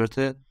انسان به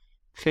صورت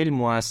خیلی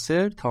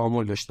مؤثر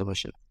تعامل داشته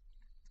باشه.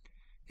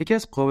 یکی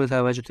از قابل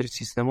توجه ترین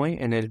سیستم‌های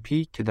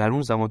NLP که در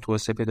اون زمان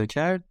توسعه پیدا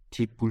کرد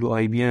تیپ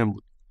بلو IBM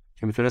بود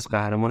که میتونست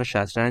قهرمان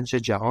شطرنج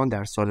جهان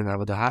در سال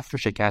 97 رو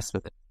شکست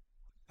بده.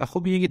 و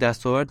خب یکی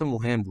دستاورد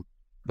مهم بود،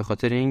 به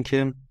خاطر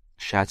اینکه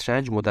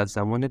شطرنج مدت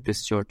زمان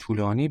بسیار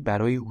طولانی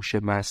برای هوش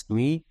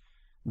مصنوعی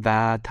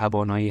و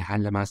توانایی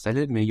حل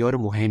مسئله معیار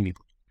مهمی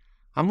بود.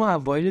 اما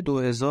اوایل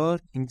 2000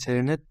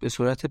 اینترنت به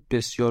صورت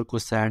بسیار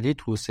گسترده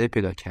توسعه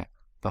پیدا کرد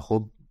و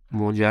خب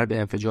منجر به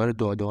انفجار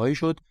داده‌هایی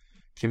شد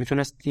که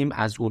میتونستیم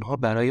از اونها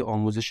برای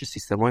آموزش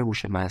سیستم‌های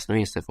هوش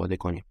مصنوعی استفاده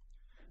کنیم.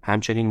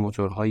 همچنین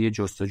موتورهای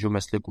جستجو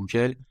مثل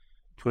گوگل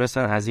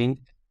تونستن از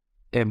این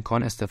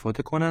امکان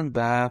استفاده کنن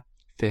و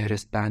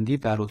فهرست بندی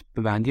و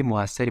رتبه بندی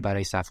موثری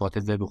برای صفحات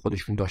وب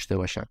خودشون داشته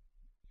باشن.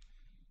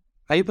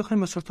 اگه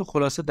بخوایم به صورت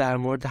خلاصه در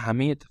مورد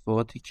همه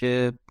اتفاقاتی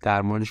که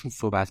در موردشون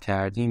صحبت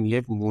کردیم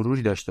یه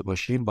مروری داشته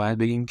باشیم، باید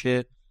بگیم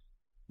که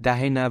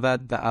دهه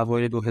 90 و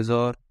اوایل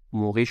 2000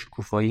 موقع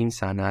شکوفایی این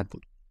صنعت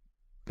بود،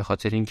 به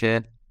خاطر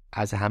اینکه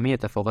از همه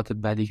اتفاقات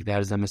بدی که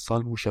در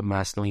زمستان هوش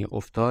مصنوعی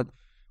افتاد،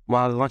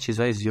 محققان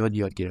چیزهای زیاد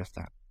یاد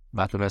گرفتن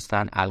و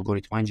تونستن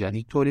الگوریتم‌های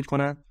جدید تولید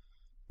کنن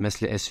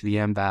مثل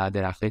SVM و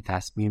درخت‌های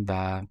تصمیم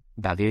و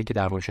بقیه که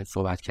در موردش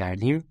صحبت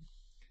کردیم،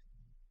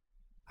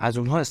 از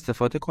اونها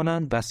استفاده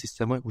کنن و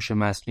سیستم‌های هوش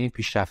مصنوعی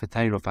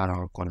پیشرفته‌تری رو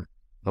فراهم کنن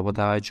و با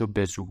توجه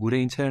به ظهور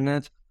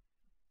اینترنت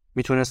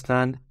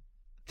میتونستن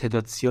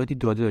تعداد زیادی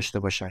داده داشته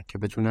باشن که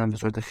بتونن به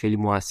صورت خیلی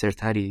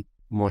موثرتری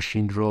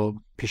ماشین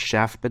رو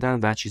پیشرفت بدن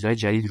و چیزهای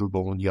جدید رو به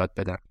اون یاد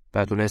بدن.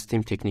 و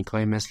تونستیم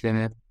تکنیک‌های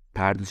مثل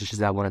پردازش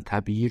زبان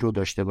طبیعی رو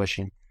داشته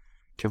باشیم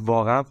که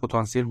واقعا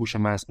پتانسیل هوش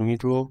مصنوعی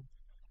رو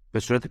به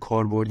صورت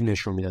کاربردی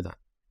نشون میدادن.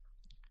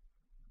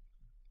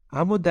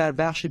 اما در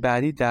بخش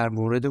بعدی در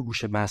مورد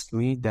هوش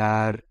مصنوعی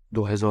در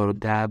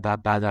 2010 و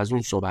بعد از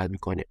اون صحبت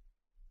میکنیم،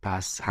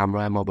 پس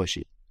همراه ما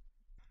باشید.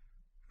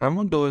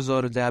 اما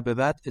 2010 به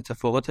بعد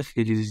اتفاقات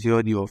خیلی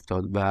زیادی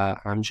افتاد و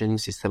همچنین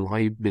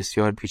سیستم‌های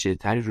بسیار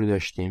پیچیده‌تری رو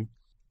داشتیم.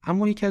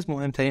 اما یکی از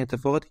مهمترین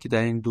اتفاقاتی که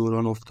در این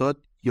دوران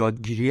افتاد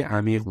یادگیری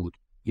عمیق بود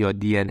یا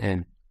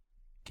DNN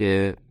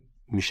که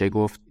میشه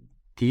گفت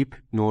Deep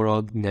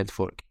Neural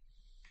Network.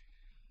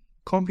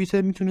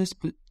 کامپیوتر میتونست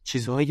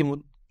چیزهای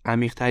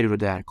عمیق‌تری رو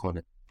درک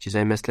کنه،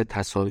 چیزایی مثل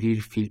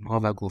تصاویر، فیلم‌ها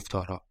و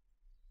گفتارها.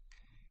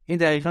 این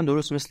دقیقاً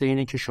درست مثل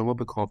اینه که شما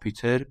به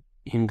کامپیوتر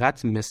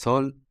اینقدر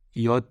مثال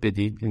یاد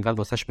بدید، اینقدر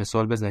واسش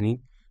مثال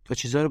بزنید تا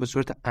چیزها رو به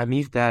صورت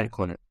عمیق درک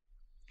کنه.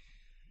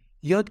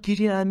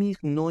 یادگیری عمیق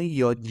نوعی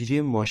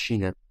یادگیری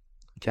ماشینه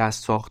که از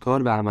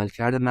ساختار و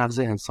عملکرد مغز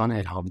انسان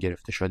الهام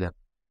گرفته شده.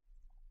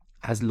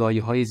 از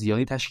لایه‌های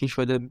زیادی تشکیل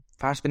شده،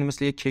 فرض کنید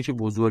مثل یک کیک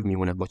بزرگ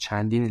میمونه با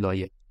چندین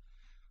لایه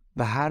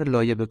و هر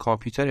لایه به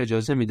کامپیوتر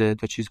اجازه میده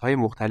تا چیزهای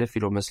مختلفی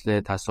رو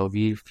مثل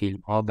تصاویر،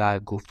 فیلم‌ها و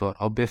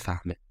گفتارها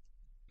بفهمه.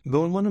 به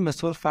عنوان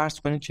مثال فرض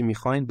کنید که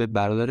میخواین به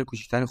برادر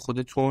کوچکتر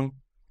خودتون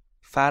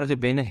فرق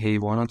بین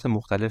حیوانات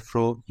مختلف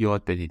رو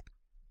یاد بدید.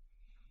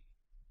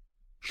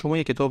 شما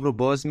یک کتاب رو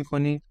باز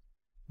میکنید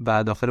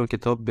و داخل اون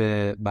کتاب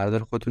به برادر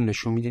خودتون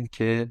نشون میدین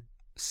که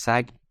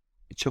سگ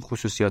چه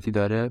خصوصیاتی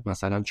داره،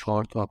 مثلا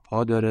 4 تا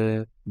پا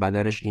داره،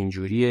 بدنش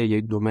اینجوریه،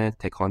 یک دم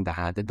تکان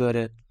دهنده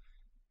داره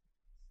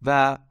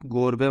و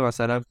گربه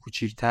مثلا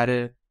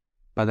کوچیک‌تره،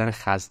 بدن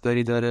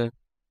خزداری داره.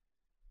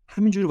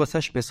 همینجوری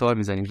واسش مثال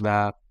میزنید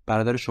و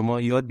برادر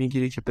شما یاد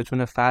میگیره که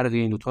بتونه فرق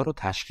این دوتا رو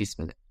تشخیص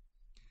بده.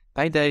 و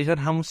این دقیقاً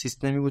همون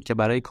سیستمی بود که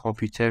برای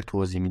کامپیوتر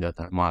توضیح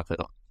میدادن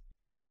محققان.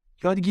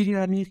 یادگیری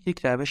عمیق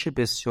یک روش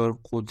بسیار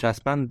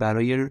قدرتمند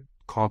برای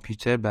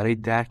کامپیوتر برای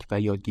درک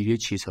و یادگیری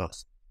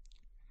چیزهاست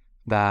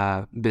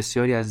و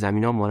بسیاری از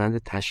زمینه‌ها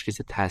مانند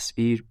تشخیص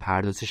تصویر،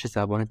 پردازش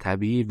زبان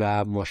طبیعی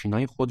و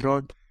ماشین‌های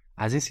خودران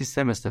از این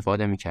سیستم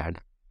استفاده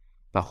می‌کردن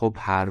و خب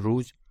هر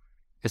روز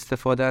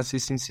استفاده از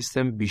این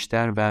سیستم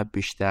بیشتر و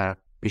بیشتر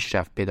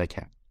پیشرفت پیدا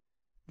کرد.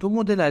 دو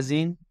مدل از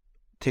این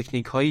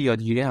تکنیک‌های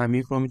یادگیری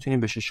عمیق رو می‌تونیم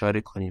بهش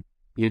اشاره کنیم.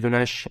 یه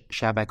دونه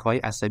شبکه‌های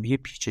عصبی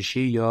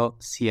پیچشی یا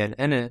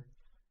CNN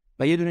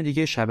و یه دونه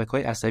دیگه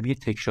شبکه‌های عصبی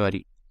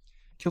تکراری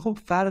که خب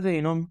فرق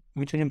اینا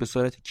می‌تونیم به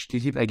صورت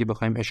کلیدی اگه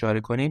بخوایم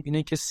اشاره کنیم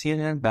اینه که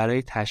CNN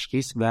برای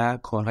تشخیص و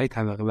کارهای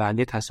طبقه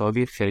بندی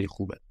تصاویر خیلی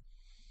خوبه.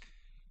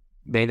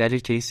 به این دلیل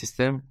که این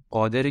سیستم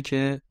قادره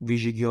که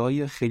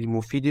ویژگی‌های خیلی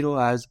مفیدی رو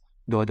از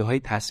داده‌های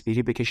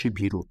تصویری بکشه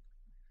بیرون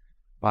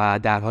و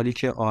در حالی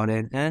که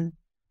RNN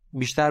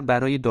بیشتر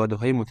برای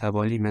داده‌های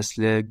متوالی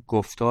مثل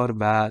گفتار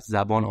و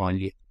زبان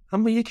عالیه.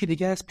 اما یکی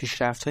دیگه از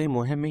پیشرفت‌های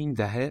مهم این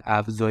دهه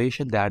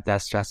افزایش در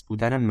دسترس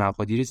بودن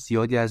مقادیر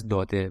زیادی از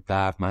داده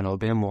و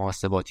منابع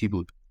محاسباتی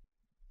بود.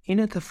 این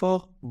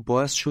اتفاق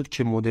باعث شد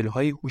که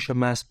مدل‌های هوش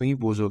مصنوعی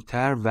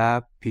بزرگتر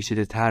و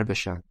پیچیده‌تر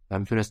بشن و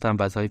میتونستن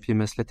وظایفی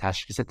مثل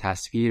تشخیص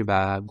تصویر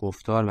و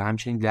گفتار و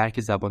همچنین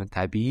درک زبان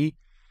طبیعی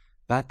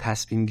و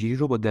تصمیم‌گیری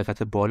رو با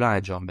دقت بالا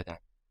انجام بدن.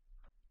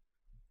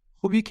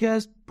 خب یکی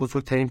از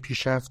بزرگترین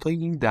پیشرفت‌های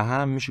این دهه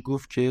هم میشه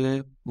گفت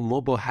که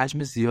ما با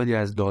حجم زیادی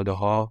از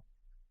داده‌ها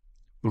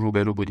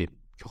روبرو بودیم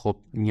که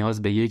خب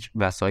نیاز به یک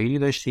وسایلی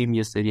داشتیم،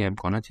 یه سری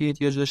امکاناتی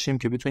احتیاج داشتیم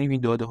که بتونیم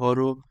این داده‌ها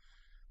رو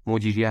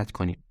مدیریت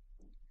کنیم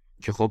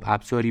که خب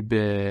ابزاری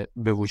به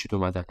وجود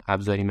اومدن،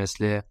 ابزاری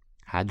مثل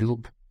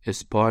هدوپ،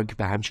 اسپارک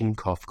و همچنین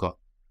کافکا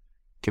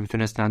که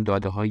میتونستن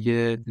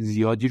داده‌های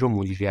زیادی رو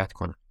مدیریت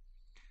کنن.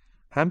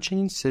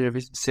 همچنین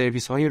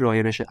سرویس های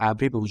رایانش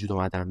ابری به وجود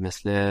اومدن،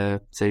 مثل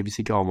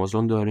سرویسی که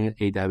آمازون داره،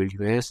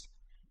 AWS،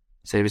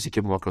 سرویسی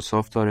که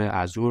مایکروسافت داره،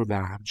 ازور،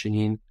 و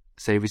همچنین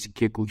سرویسی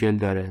که گوگل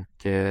داره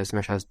که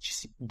اسمش از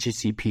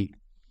GCP.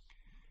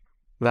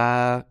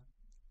 و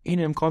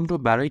این امکان رو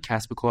برای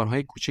کسب و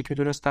کارهای کوچک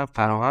میتونستن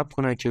فراهم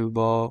کنن که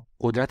با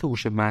قدرت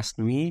هوش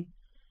مصنوعی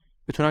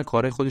بتونن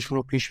کارهای خودشون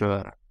رو پیش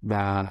ببرن و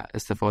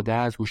استفاده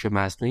از هوش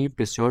مصنوعی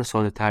بسیار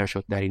ساده تر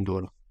شد در این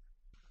دوران.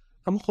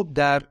 اما خب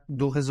در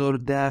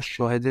 2010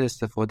 شاهد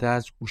استفاده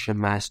از هوش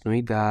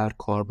مصنوعی در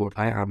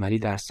کاربردهای عملی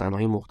در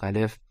صنایع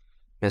مختلف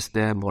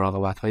مثل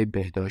مراقبت‌های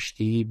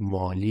بهداشتی،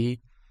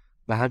 مالی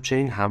و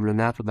همچنین حمل و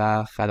نقل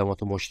و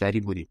خدمات مشتری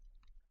بودیم.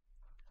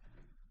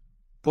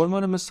 به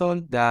عنوان مثال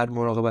در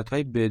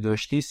مراقبت‌های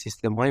بهداشتی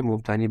سیستم‌های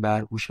مبتنی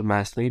بر هوش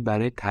مصنوعی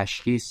برای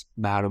تشخیص،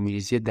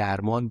 برنامه‌ریزی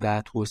درمان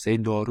و توسعه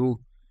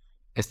دارو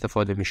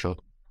استفاده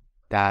می‌شد.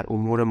 در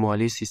امور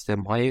مالی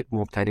سیستم‌های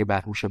مبتنی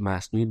بر هوش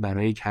مصنوعی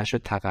برای کشف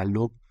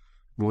تقلب،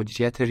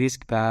 مدیریت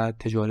ریسک و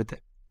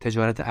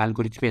تجارت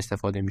الگوریتمی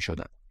استفاده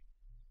می‌شدند.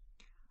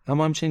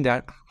 اما همچنین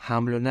در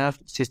حمل و نقل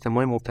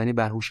سیستم‌های مبتنی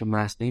بر هوش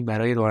مصنوعی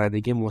برای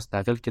رانندگی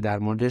مستقل که در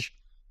موردش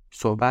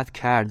صحبت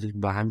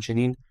کرد و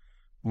همچنین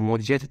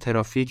مدیریت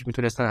ترافیک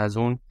میتونستن از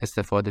اون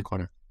استفاده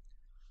کنن.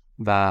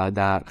 و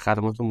در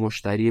خدمات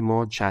مشتری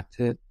ما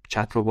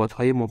چت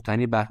ربات‌های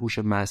مبتنی بر هوش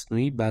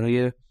مصنوعی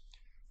برای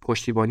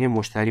پشتیبانی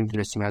مشتری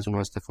میتونستیم از اون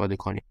استفاده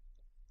کنیم.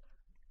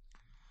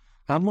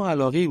 اما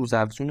علاقه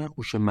روزافزون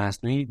هوش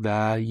مصنوعی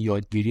و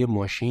یادگیری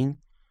ماشین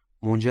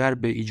منجر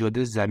به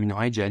ایجاد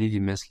زمینه‌های جدیدی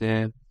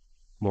مثل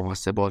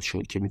محاسبات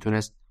شد که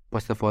میتونست با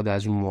استفاده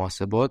از اون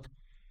محاسبات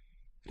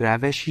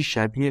روشی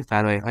شبیه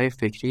فرآیندهای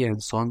فکری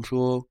انسان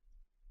رو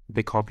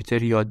به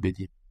کامپیوتر یاد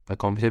بدیم و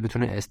کامپیوتر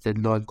بتونه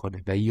استدلال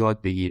کنه و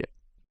یاد بگیره.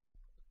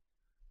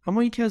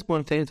 اما یکی از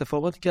مهمترین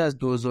اتفاقاتی که از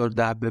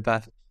 2010 به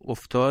بعد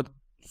افتاد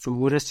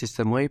ظهور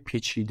سیستم‌های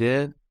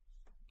پیچیده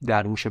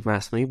در هوش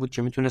مصنوعی بود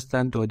که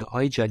میتونستن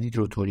داده‌های جدید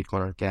رو تولید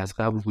کنن که از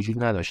قبل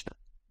وجود نداشتن.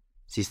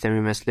 سیستمی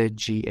مثل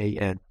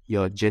GAN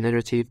یا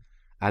Generative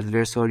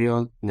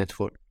Adversarial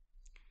Network.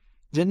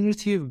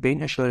 جنراتیو به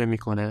این اشاره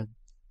میکنه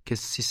که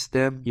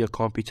سیستم یا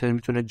کامپیوتر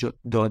میتونه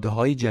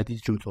داده‌های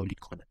جدید رو تولید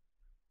کنه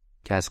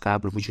که از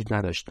قبل وجود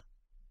نداشتن.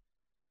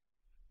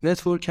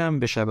 نتورک هم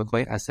به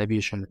شبکه‌های عصبی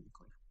اشاره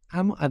میکنه.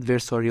 اما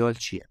ادورساریال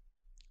چیه؟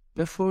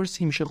 به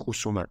فارسی میشه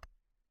خصومت.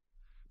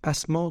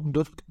 پس ما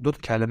دو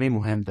کلمه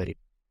مهم داریم: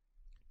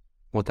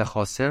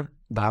 متخاصم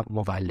و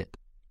مولد.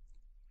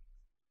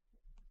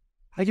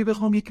 اگه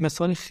بخوام یک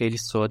مثال خیلی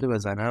ساده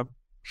بزنم،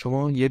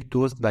 شما یک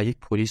دزد و یک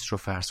پلیس رو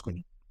فرض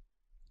کنید.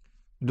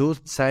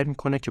 دزد سعی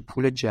میکنه که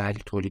پول جعلی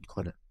تولید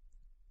کنه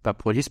و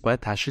پلیس باید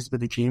تشخیص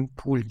بده که این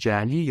پول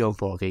جعلی یا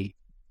واقعی.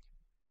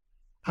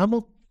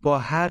 اما با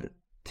هر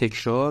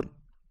تکرار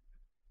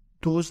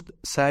دزد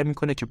سعی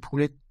میکنه که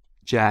پول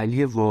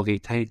جعلی واقعی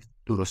تری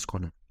درست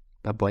کنه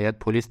و باید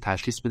پلیس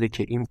تشخیص بده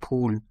که این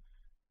پول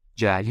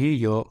جعلی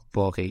یا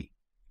واقعی.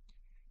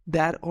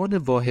 در آن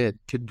واحد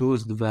که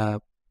دزد و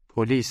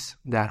پلیس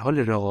در حال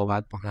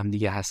رقابت با هم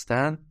دیگه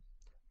هستن،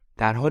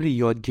 در حال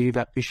یادگیری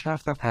و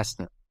پیشرفت هم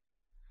هستن.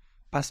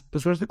 پس به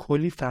صورت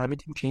کلی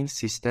فهمیدیم که این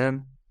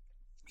سیستم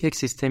یک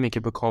سیستمی که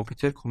به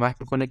کامپیوتر کمک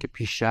میکنه که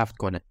پیشرفت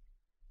کنه،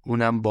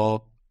 اونم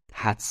با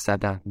حدس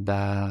زدن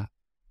و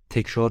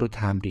تکرار و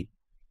تمرین.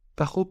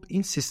 و خب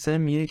این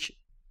سیستم یک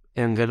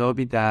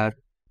انقلابی در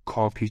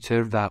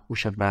کامپیوتر و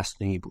هوش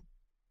مصنوعی بود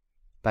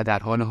و در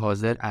حال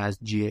حاضر از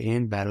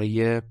GAN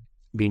برای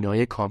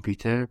بینایی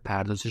کامپیوتر،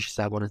 پردازش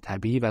زبان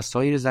طبیعی و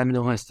سایر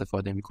زمینه‌ها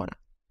استفاده میکنن.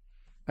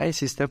 و این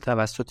سیستم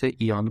توسط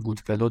ایان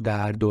گودفلو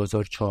در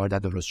 2014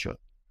 درست شد.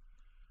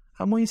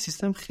 اما این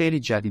سیستم خیلی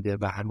جدیده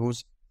و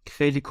هنوز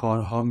خیلی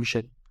کارها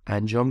میشه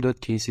انجام داد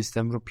که این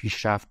سیستم رو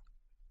پیشرفت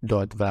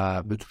داد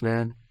و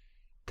بتونن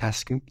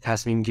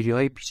تصمیم گیری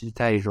های پیچیده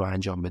تری رو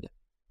انجام بده.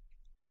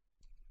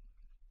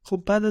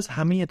 خب بعد از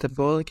همه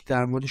اتفاقاتی که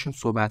در موردشون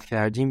صحبت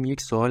کردیم،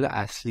 یک سوال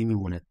اصلی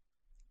میمونه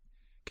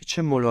که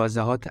چه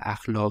ملاحظات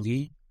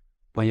اخلاقی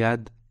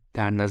باید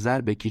در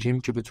نظر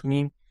بگیریم که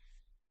بتونیم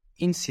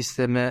این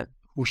سیستم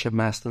هوش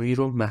مصنوعی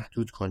رو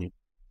محدود کنیم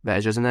و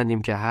اجازه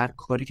ندیم که هر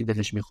کاری که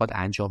دلش میخواد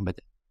انجام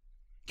بده،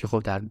 که خب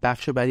در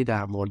بخش بعدی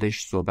در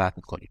موردش صحبت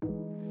میکنیم.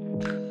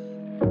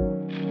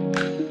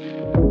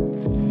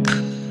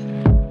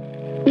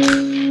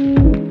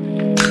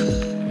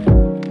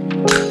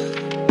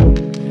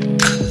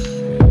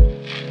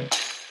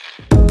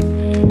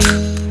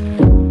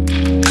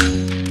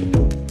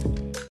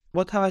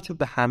 با توجه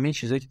به همه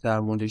چیزایی که در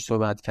موردش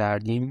صحبت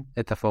کردیم،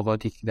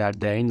 اتفاقاتی که در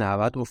دهه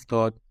 90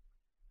 افتاد،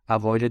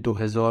 اوایل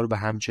 2000 و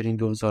همچنین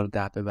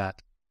 2010 به بعد،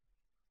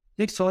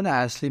 یک سوال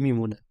اصلی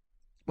میمونه.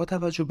 با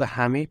توجه به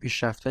همه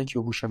پیشرفتایی که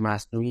هوش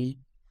مصنوعی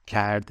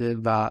کرده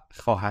و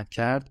خواهد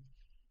کرد،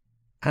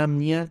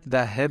 امنیت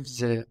و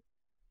حفظ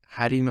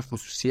حریم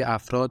خصوصی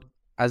افراد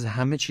از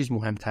همه چیز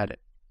مهمتره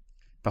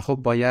و خب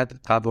باید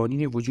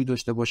قوانینی وجود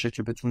داشته باشه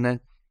که بتونه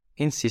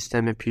این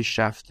سیستم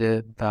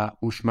پیشرفته و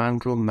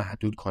هوشمند رو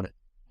محدود کنه.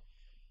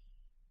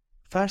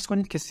 فرض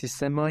کنید که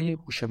سیستم‌های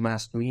هوش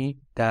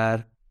مصنوعی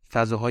در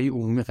فضاهای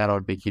عمومی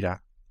قرار بگیرن.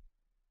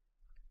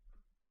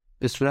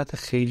 به صورت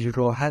خیلی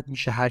راحت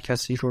میشه هر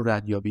کسی رو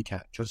ردیابی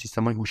کرد، چون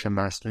سیستم‌های هوش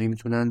مصنوعی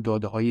میتونن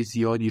داده‌های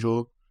زیادی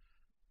رو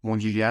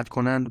مدیریت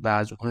کنن و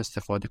از اونها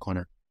استفاده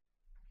کنن.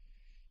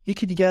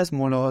 یکی دیگه از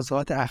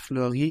ملاحظات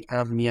اخلاقی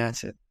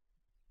امنیته.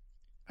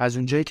 از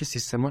اونجایی که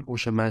سیستم‌های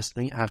هوش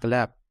مصنوعی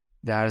اغلب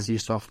در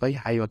زیرساخت‌های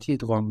حیاتی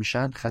ادغام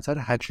میشن، خطر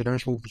هک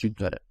شدنشون وجود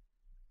داره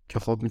که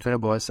خب میتونه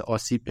باعث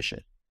آسیب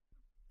بشه.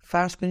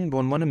 فرض کنین به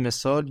عنوان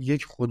مثال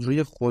یک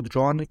خودروی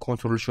خودران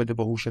کنترل شده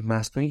با هوش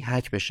مصنوعی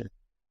هک بشه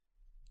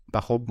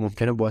و خب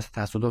ممکنه باعث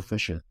تصادف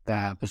بشه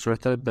و به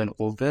صورت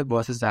بالقوه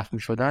باعث زخمی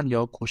شدن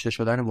یا کشته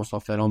شدن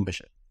مسافران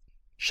بشه.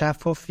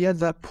 شفافیت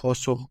و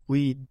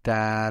پاسخگویی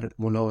در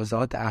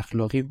ملاحظات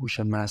اخلاقی هوش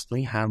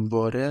مصنوعی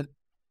همواره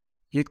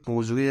یک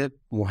موضوع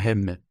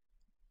مهمه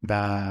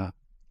و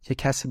یک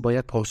کسی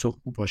باید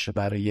پاسخگو باشه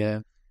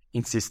برای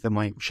این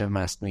سیستم‌های هوش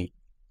مصنوعی.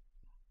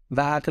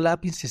 و اغلب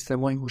این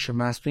سیستم‌های هوش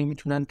مصنوعی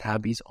میتونن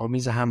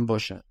تبعیض‌آمیز هم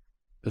باشن.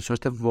 به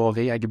صورت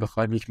واقعی اگه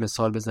بخوایم یک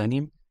مثال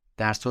بزنیم،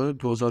 در سال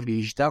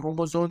 2018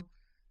 آمازون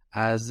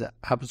از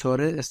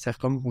ابزار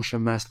استخدام هوش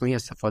مصنوعی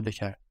استفاده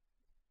کرد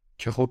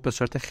که خب به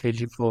صورت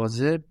خیلی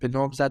واضح به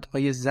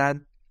نامزدهای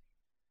زن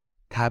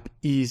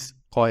تبعیض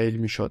قائل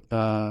میشد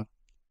و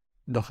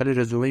داخل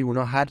رزومه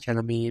اونا هر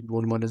کلمه به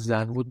عنوان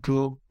زن بود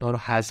رو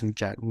حذف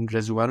کرد. اون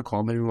رزومه رو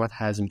کامل میومد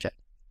حذف کرد.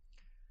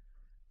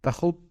 و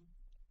خب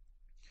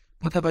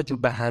با توجه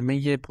به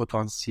همه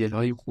پتانسیل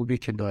های خوبی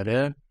که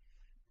داره،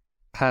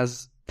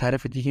 از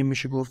طرف دیگه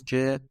میشه گفت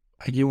که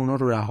اگه اونا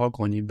رو رها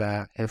کنی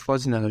و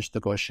حفاظی نداشته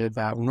باشه و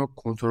اونا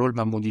کنترل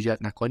و مدیریت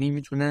نکنی،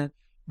 میتونه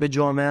به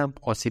جامعه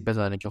آسیب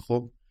بزنه که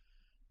خب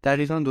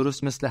دقیقاً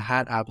درست مثل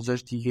هر ابزار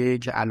دیگه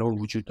که الان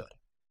وجود داره.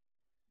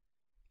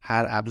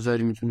 هر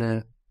ابزاری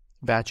میتونه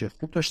وجه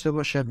خوب داشته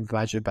باشه و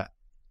وجه بد.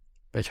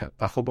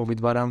 و خب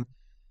امیدوارم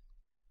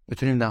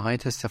بتونیم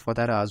نهایت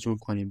استفاده رو از اون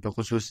کنیم، به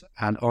خصوص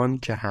الان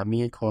که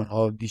همه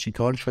کارها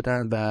دیجیتال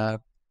شدن و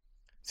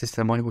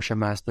سیستم‌های هوش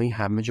مصنوعی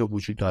همه جا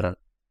وجود دارن.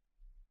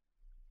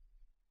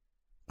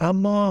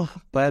 اما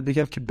باید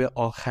بگم که به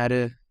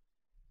آخر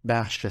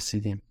بخش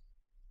رسیدیم،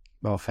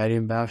 به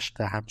آخرین بخش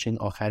و همچنین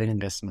آخرین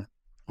قسمت.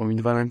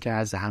 امیدوارم که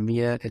از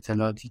همه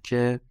اطلاعاتی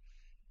که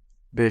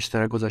به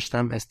اشتراک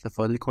گذاشتم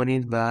استفاده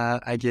کنید و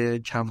اگه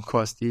کم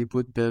کاستی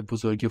بود به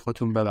بزرگی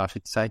خودتون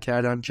ببخشید. سعی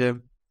کردم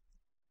که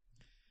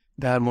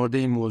در مورد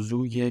این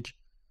موضوع یک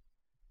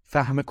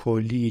فهم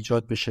کلی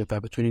ایجاد بشه و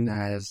بتونین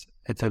از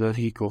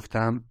اطلاعاتی که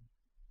گفتم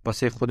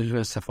واسه خودتون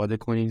استفاده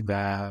کنید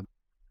و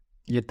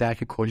یه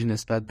درک کلی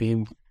نسبت به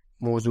این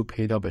موضوع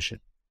پیدا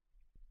بشه.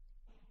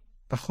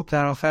 و خب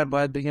در آخر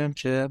باید بگم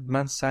که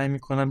من سعی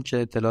میکنم که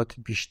اطلاعات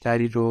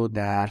بیشتری رو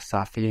در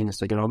صفحه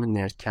اینستاگرام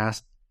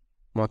نردکست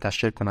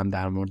منتشر کنم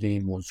در مورد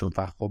این موضوع.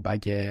 و خب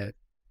اگه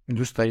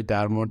دوست دارید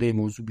در مورد این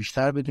موضوع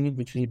بیشتر بدونید،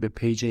 میتونید به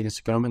پیج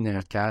اینستاگرام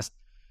نردکست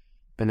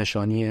به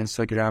نشانی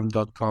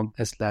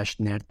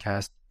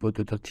instagram.com/nerdcast با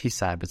 2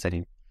 سر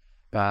بزنید.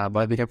 و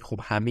باید بگم خب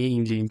همه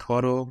این لینک ها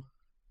رو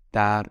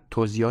در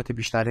توضیحات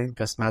بیشتر این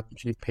قسمت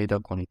میتونید پیدا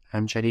کنید.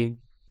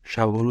 همچنین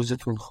شب و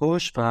روزتون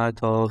خوش و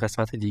تا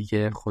قسمت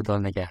دیگه خدا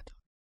نگهدار.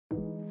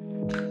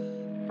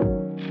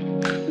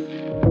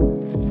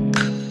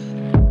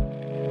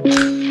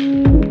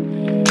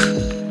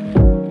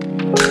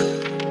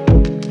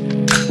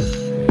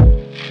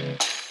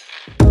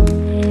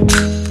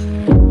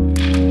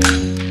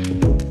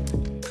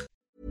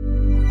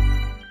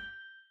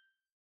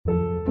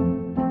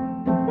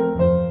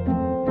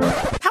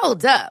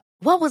 Hold up.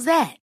 What was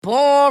that?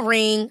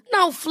 Boring.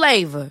 No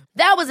flavor.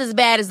 That was as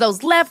bad as those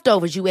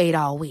leftovers you ate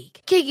all week.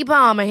 Keke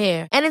Palmer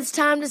here, and it's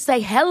time to say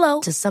hello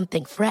to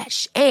something fresh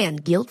and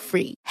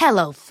guilt-free.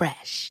 Hello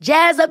Fresh.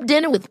 Jazz up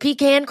dinner with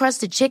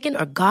pecan-crusted chicken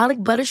or garlic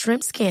butter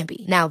shrimp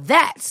scampi. Now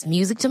that's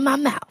music to my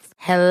mouth.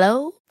 Hello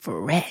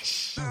Fresh.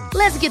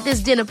 Let's get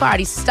this dinner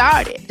party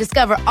started.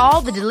 Discover all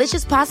the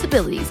delicious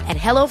possibilities at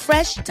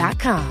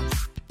hellofresh.com.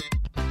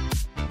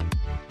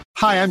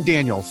 Hi, I'm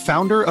Daniel,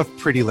 founder of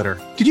Pretty Litter.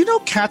 Did you know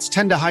cats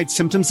tend to hide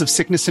symptoms of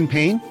sickness and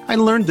pain? I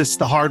learned this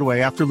the hard way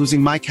after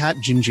losing my cat,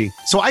 Gingy.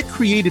 So I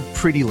created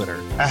Pretty Litter,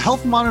 a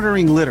health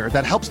monitoring litter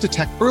that helps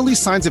detect early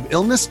signs of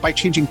illness by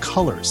changing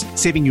colors,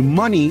 saving you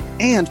money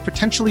and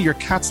potentially your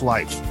cat's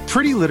life.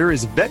 Pretty Litter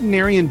is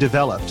veterinarian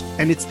developed,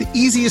 and it's the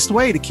easiest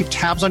way to keep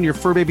tabs on your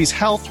fur baby's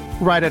health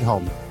right at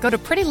home. Go to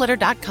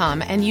prettylitter.com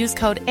and use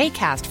code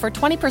ACAST for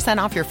 20%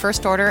 off your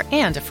first order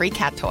and a free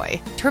cat toy.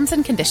 Terms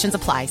and conditions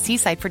apply. See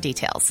site for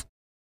details.